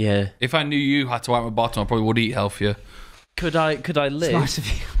 Yeah. If I knew you had to wipe my bottom, I probably would eat healthier. Could I live It's nice of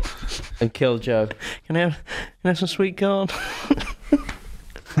you. and kill Joe? Can I have some sweet corn?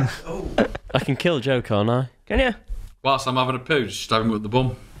 I can kill Joe, can't I? Can you? Whilst I'm having a poo, just stab him with the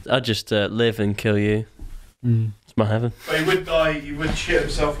bum. I'd just live and kill you. It's my heaven. But he would die, he would shit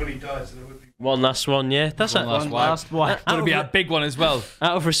himself when he dies, so there would be... One last one, yeah. That's One last wipe. Last one. Gotta be a big one as well.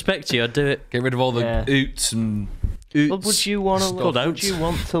 Out of respect to you, I'd do it. Get rid of all the Yeah. oots and Well, would you want to Stuff. live? Would you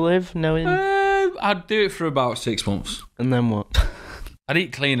want to live knowing? I'd do it for about 6 months. And then what? I'd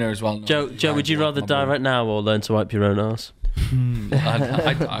eat cleaner as well. Joe, would you rather die right now or learn to wipe your own arse?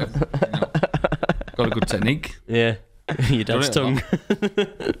 I've got a good technique. Yeah. Your dad's Done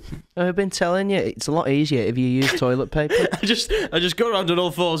tongue. I've been telling you, it's a lot easier if you use toilet paper. I just go around on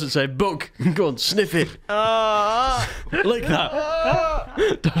all fours and say, "Buck, go on, sniff it." Like that.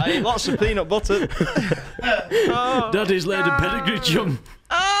 I eat lots of peanut butter. Daddy's laid a pedigree, chum.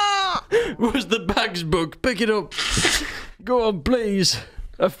 Where's the bags, Buck? Pick it up. Go on, please.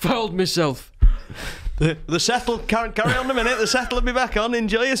 I fouled myself. The settle, carry on a minute, the settle will be back on.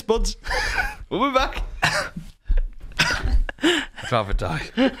 Enjoy your spuds. We'll be back. I'd rather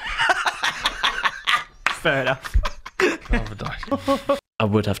die. Fair enough. I'd rather die. I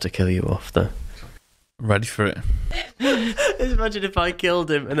would have to kill you off, though. I'm ready for it. Imagine if I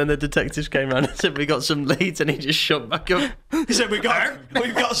killed him and then the detectives came around and said we got some leads and he just shut back up. He said, we've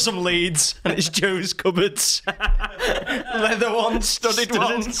got some leads. And it's Joe's cupboards. Leather ones, studded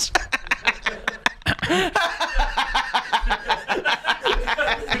ones.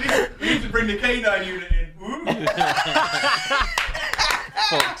 We need to bring the canine unit in. Ooh.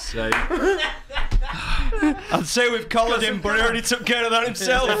 Fuck's sake. I'd say we've collared him, but he already took care of that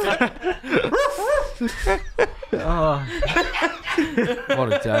himself.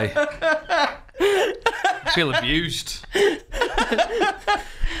 What a day. I feel abused.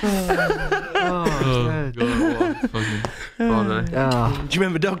 God, what a fucking body. Do you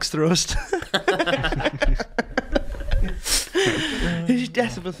remember Dog's Thrust? It's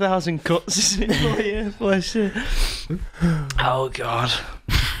death of 1,000 cuts, isn't it? Bless you. Oh, God.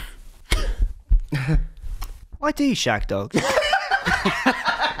 Why do you shag dogs?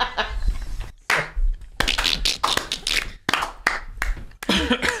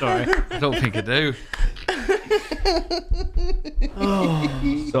 Sorry. I don't think I do.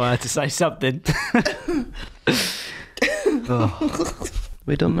 So I had to say something.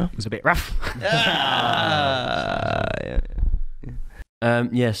 We done now? It was a bit rough.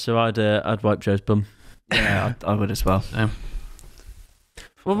 Yeah, so I'd wipe Joe's bum. Yeah, I would as well.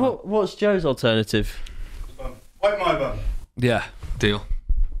 Well, what's Joe's alternative? Wipe my bum. Yeah, deal.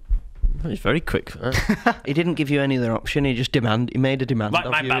 He's very quick for that. He didn't give you any other option. He just made a demand Wipe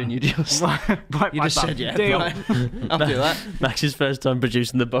of my you, bum. and you just You just said yeah. Deal. Fine. I'll do that. Max's first time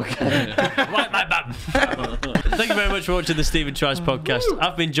producing the podcast. Wipe my bum. Thank you very much for watching the Stephen Tries podcast.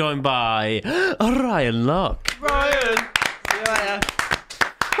 I've been joined by Ryan Locke, Ryan.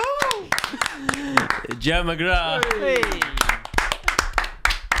 Joe McGrath,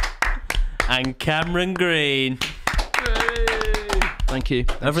 and Cameron Green. Thank you.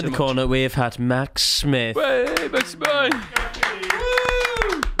 Over in the corner, we have had Max Smith. Hey, Max mine.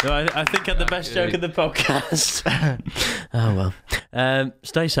 No, I think I had the best joke of the podcast. Oh well.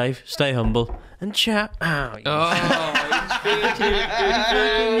 Stay safe, stay humble, and chat. Oh, Oh,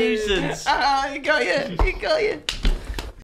 fucking nuisance. You got you.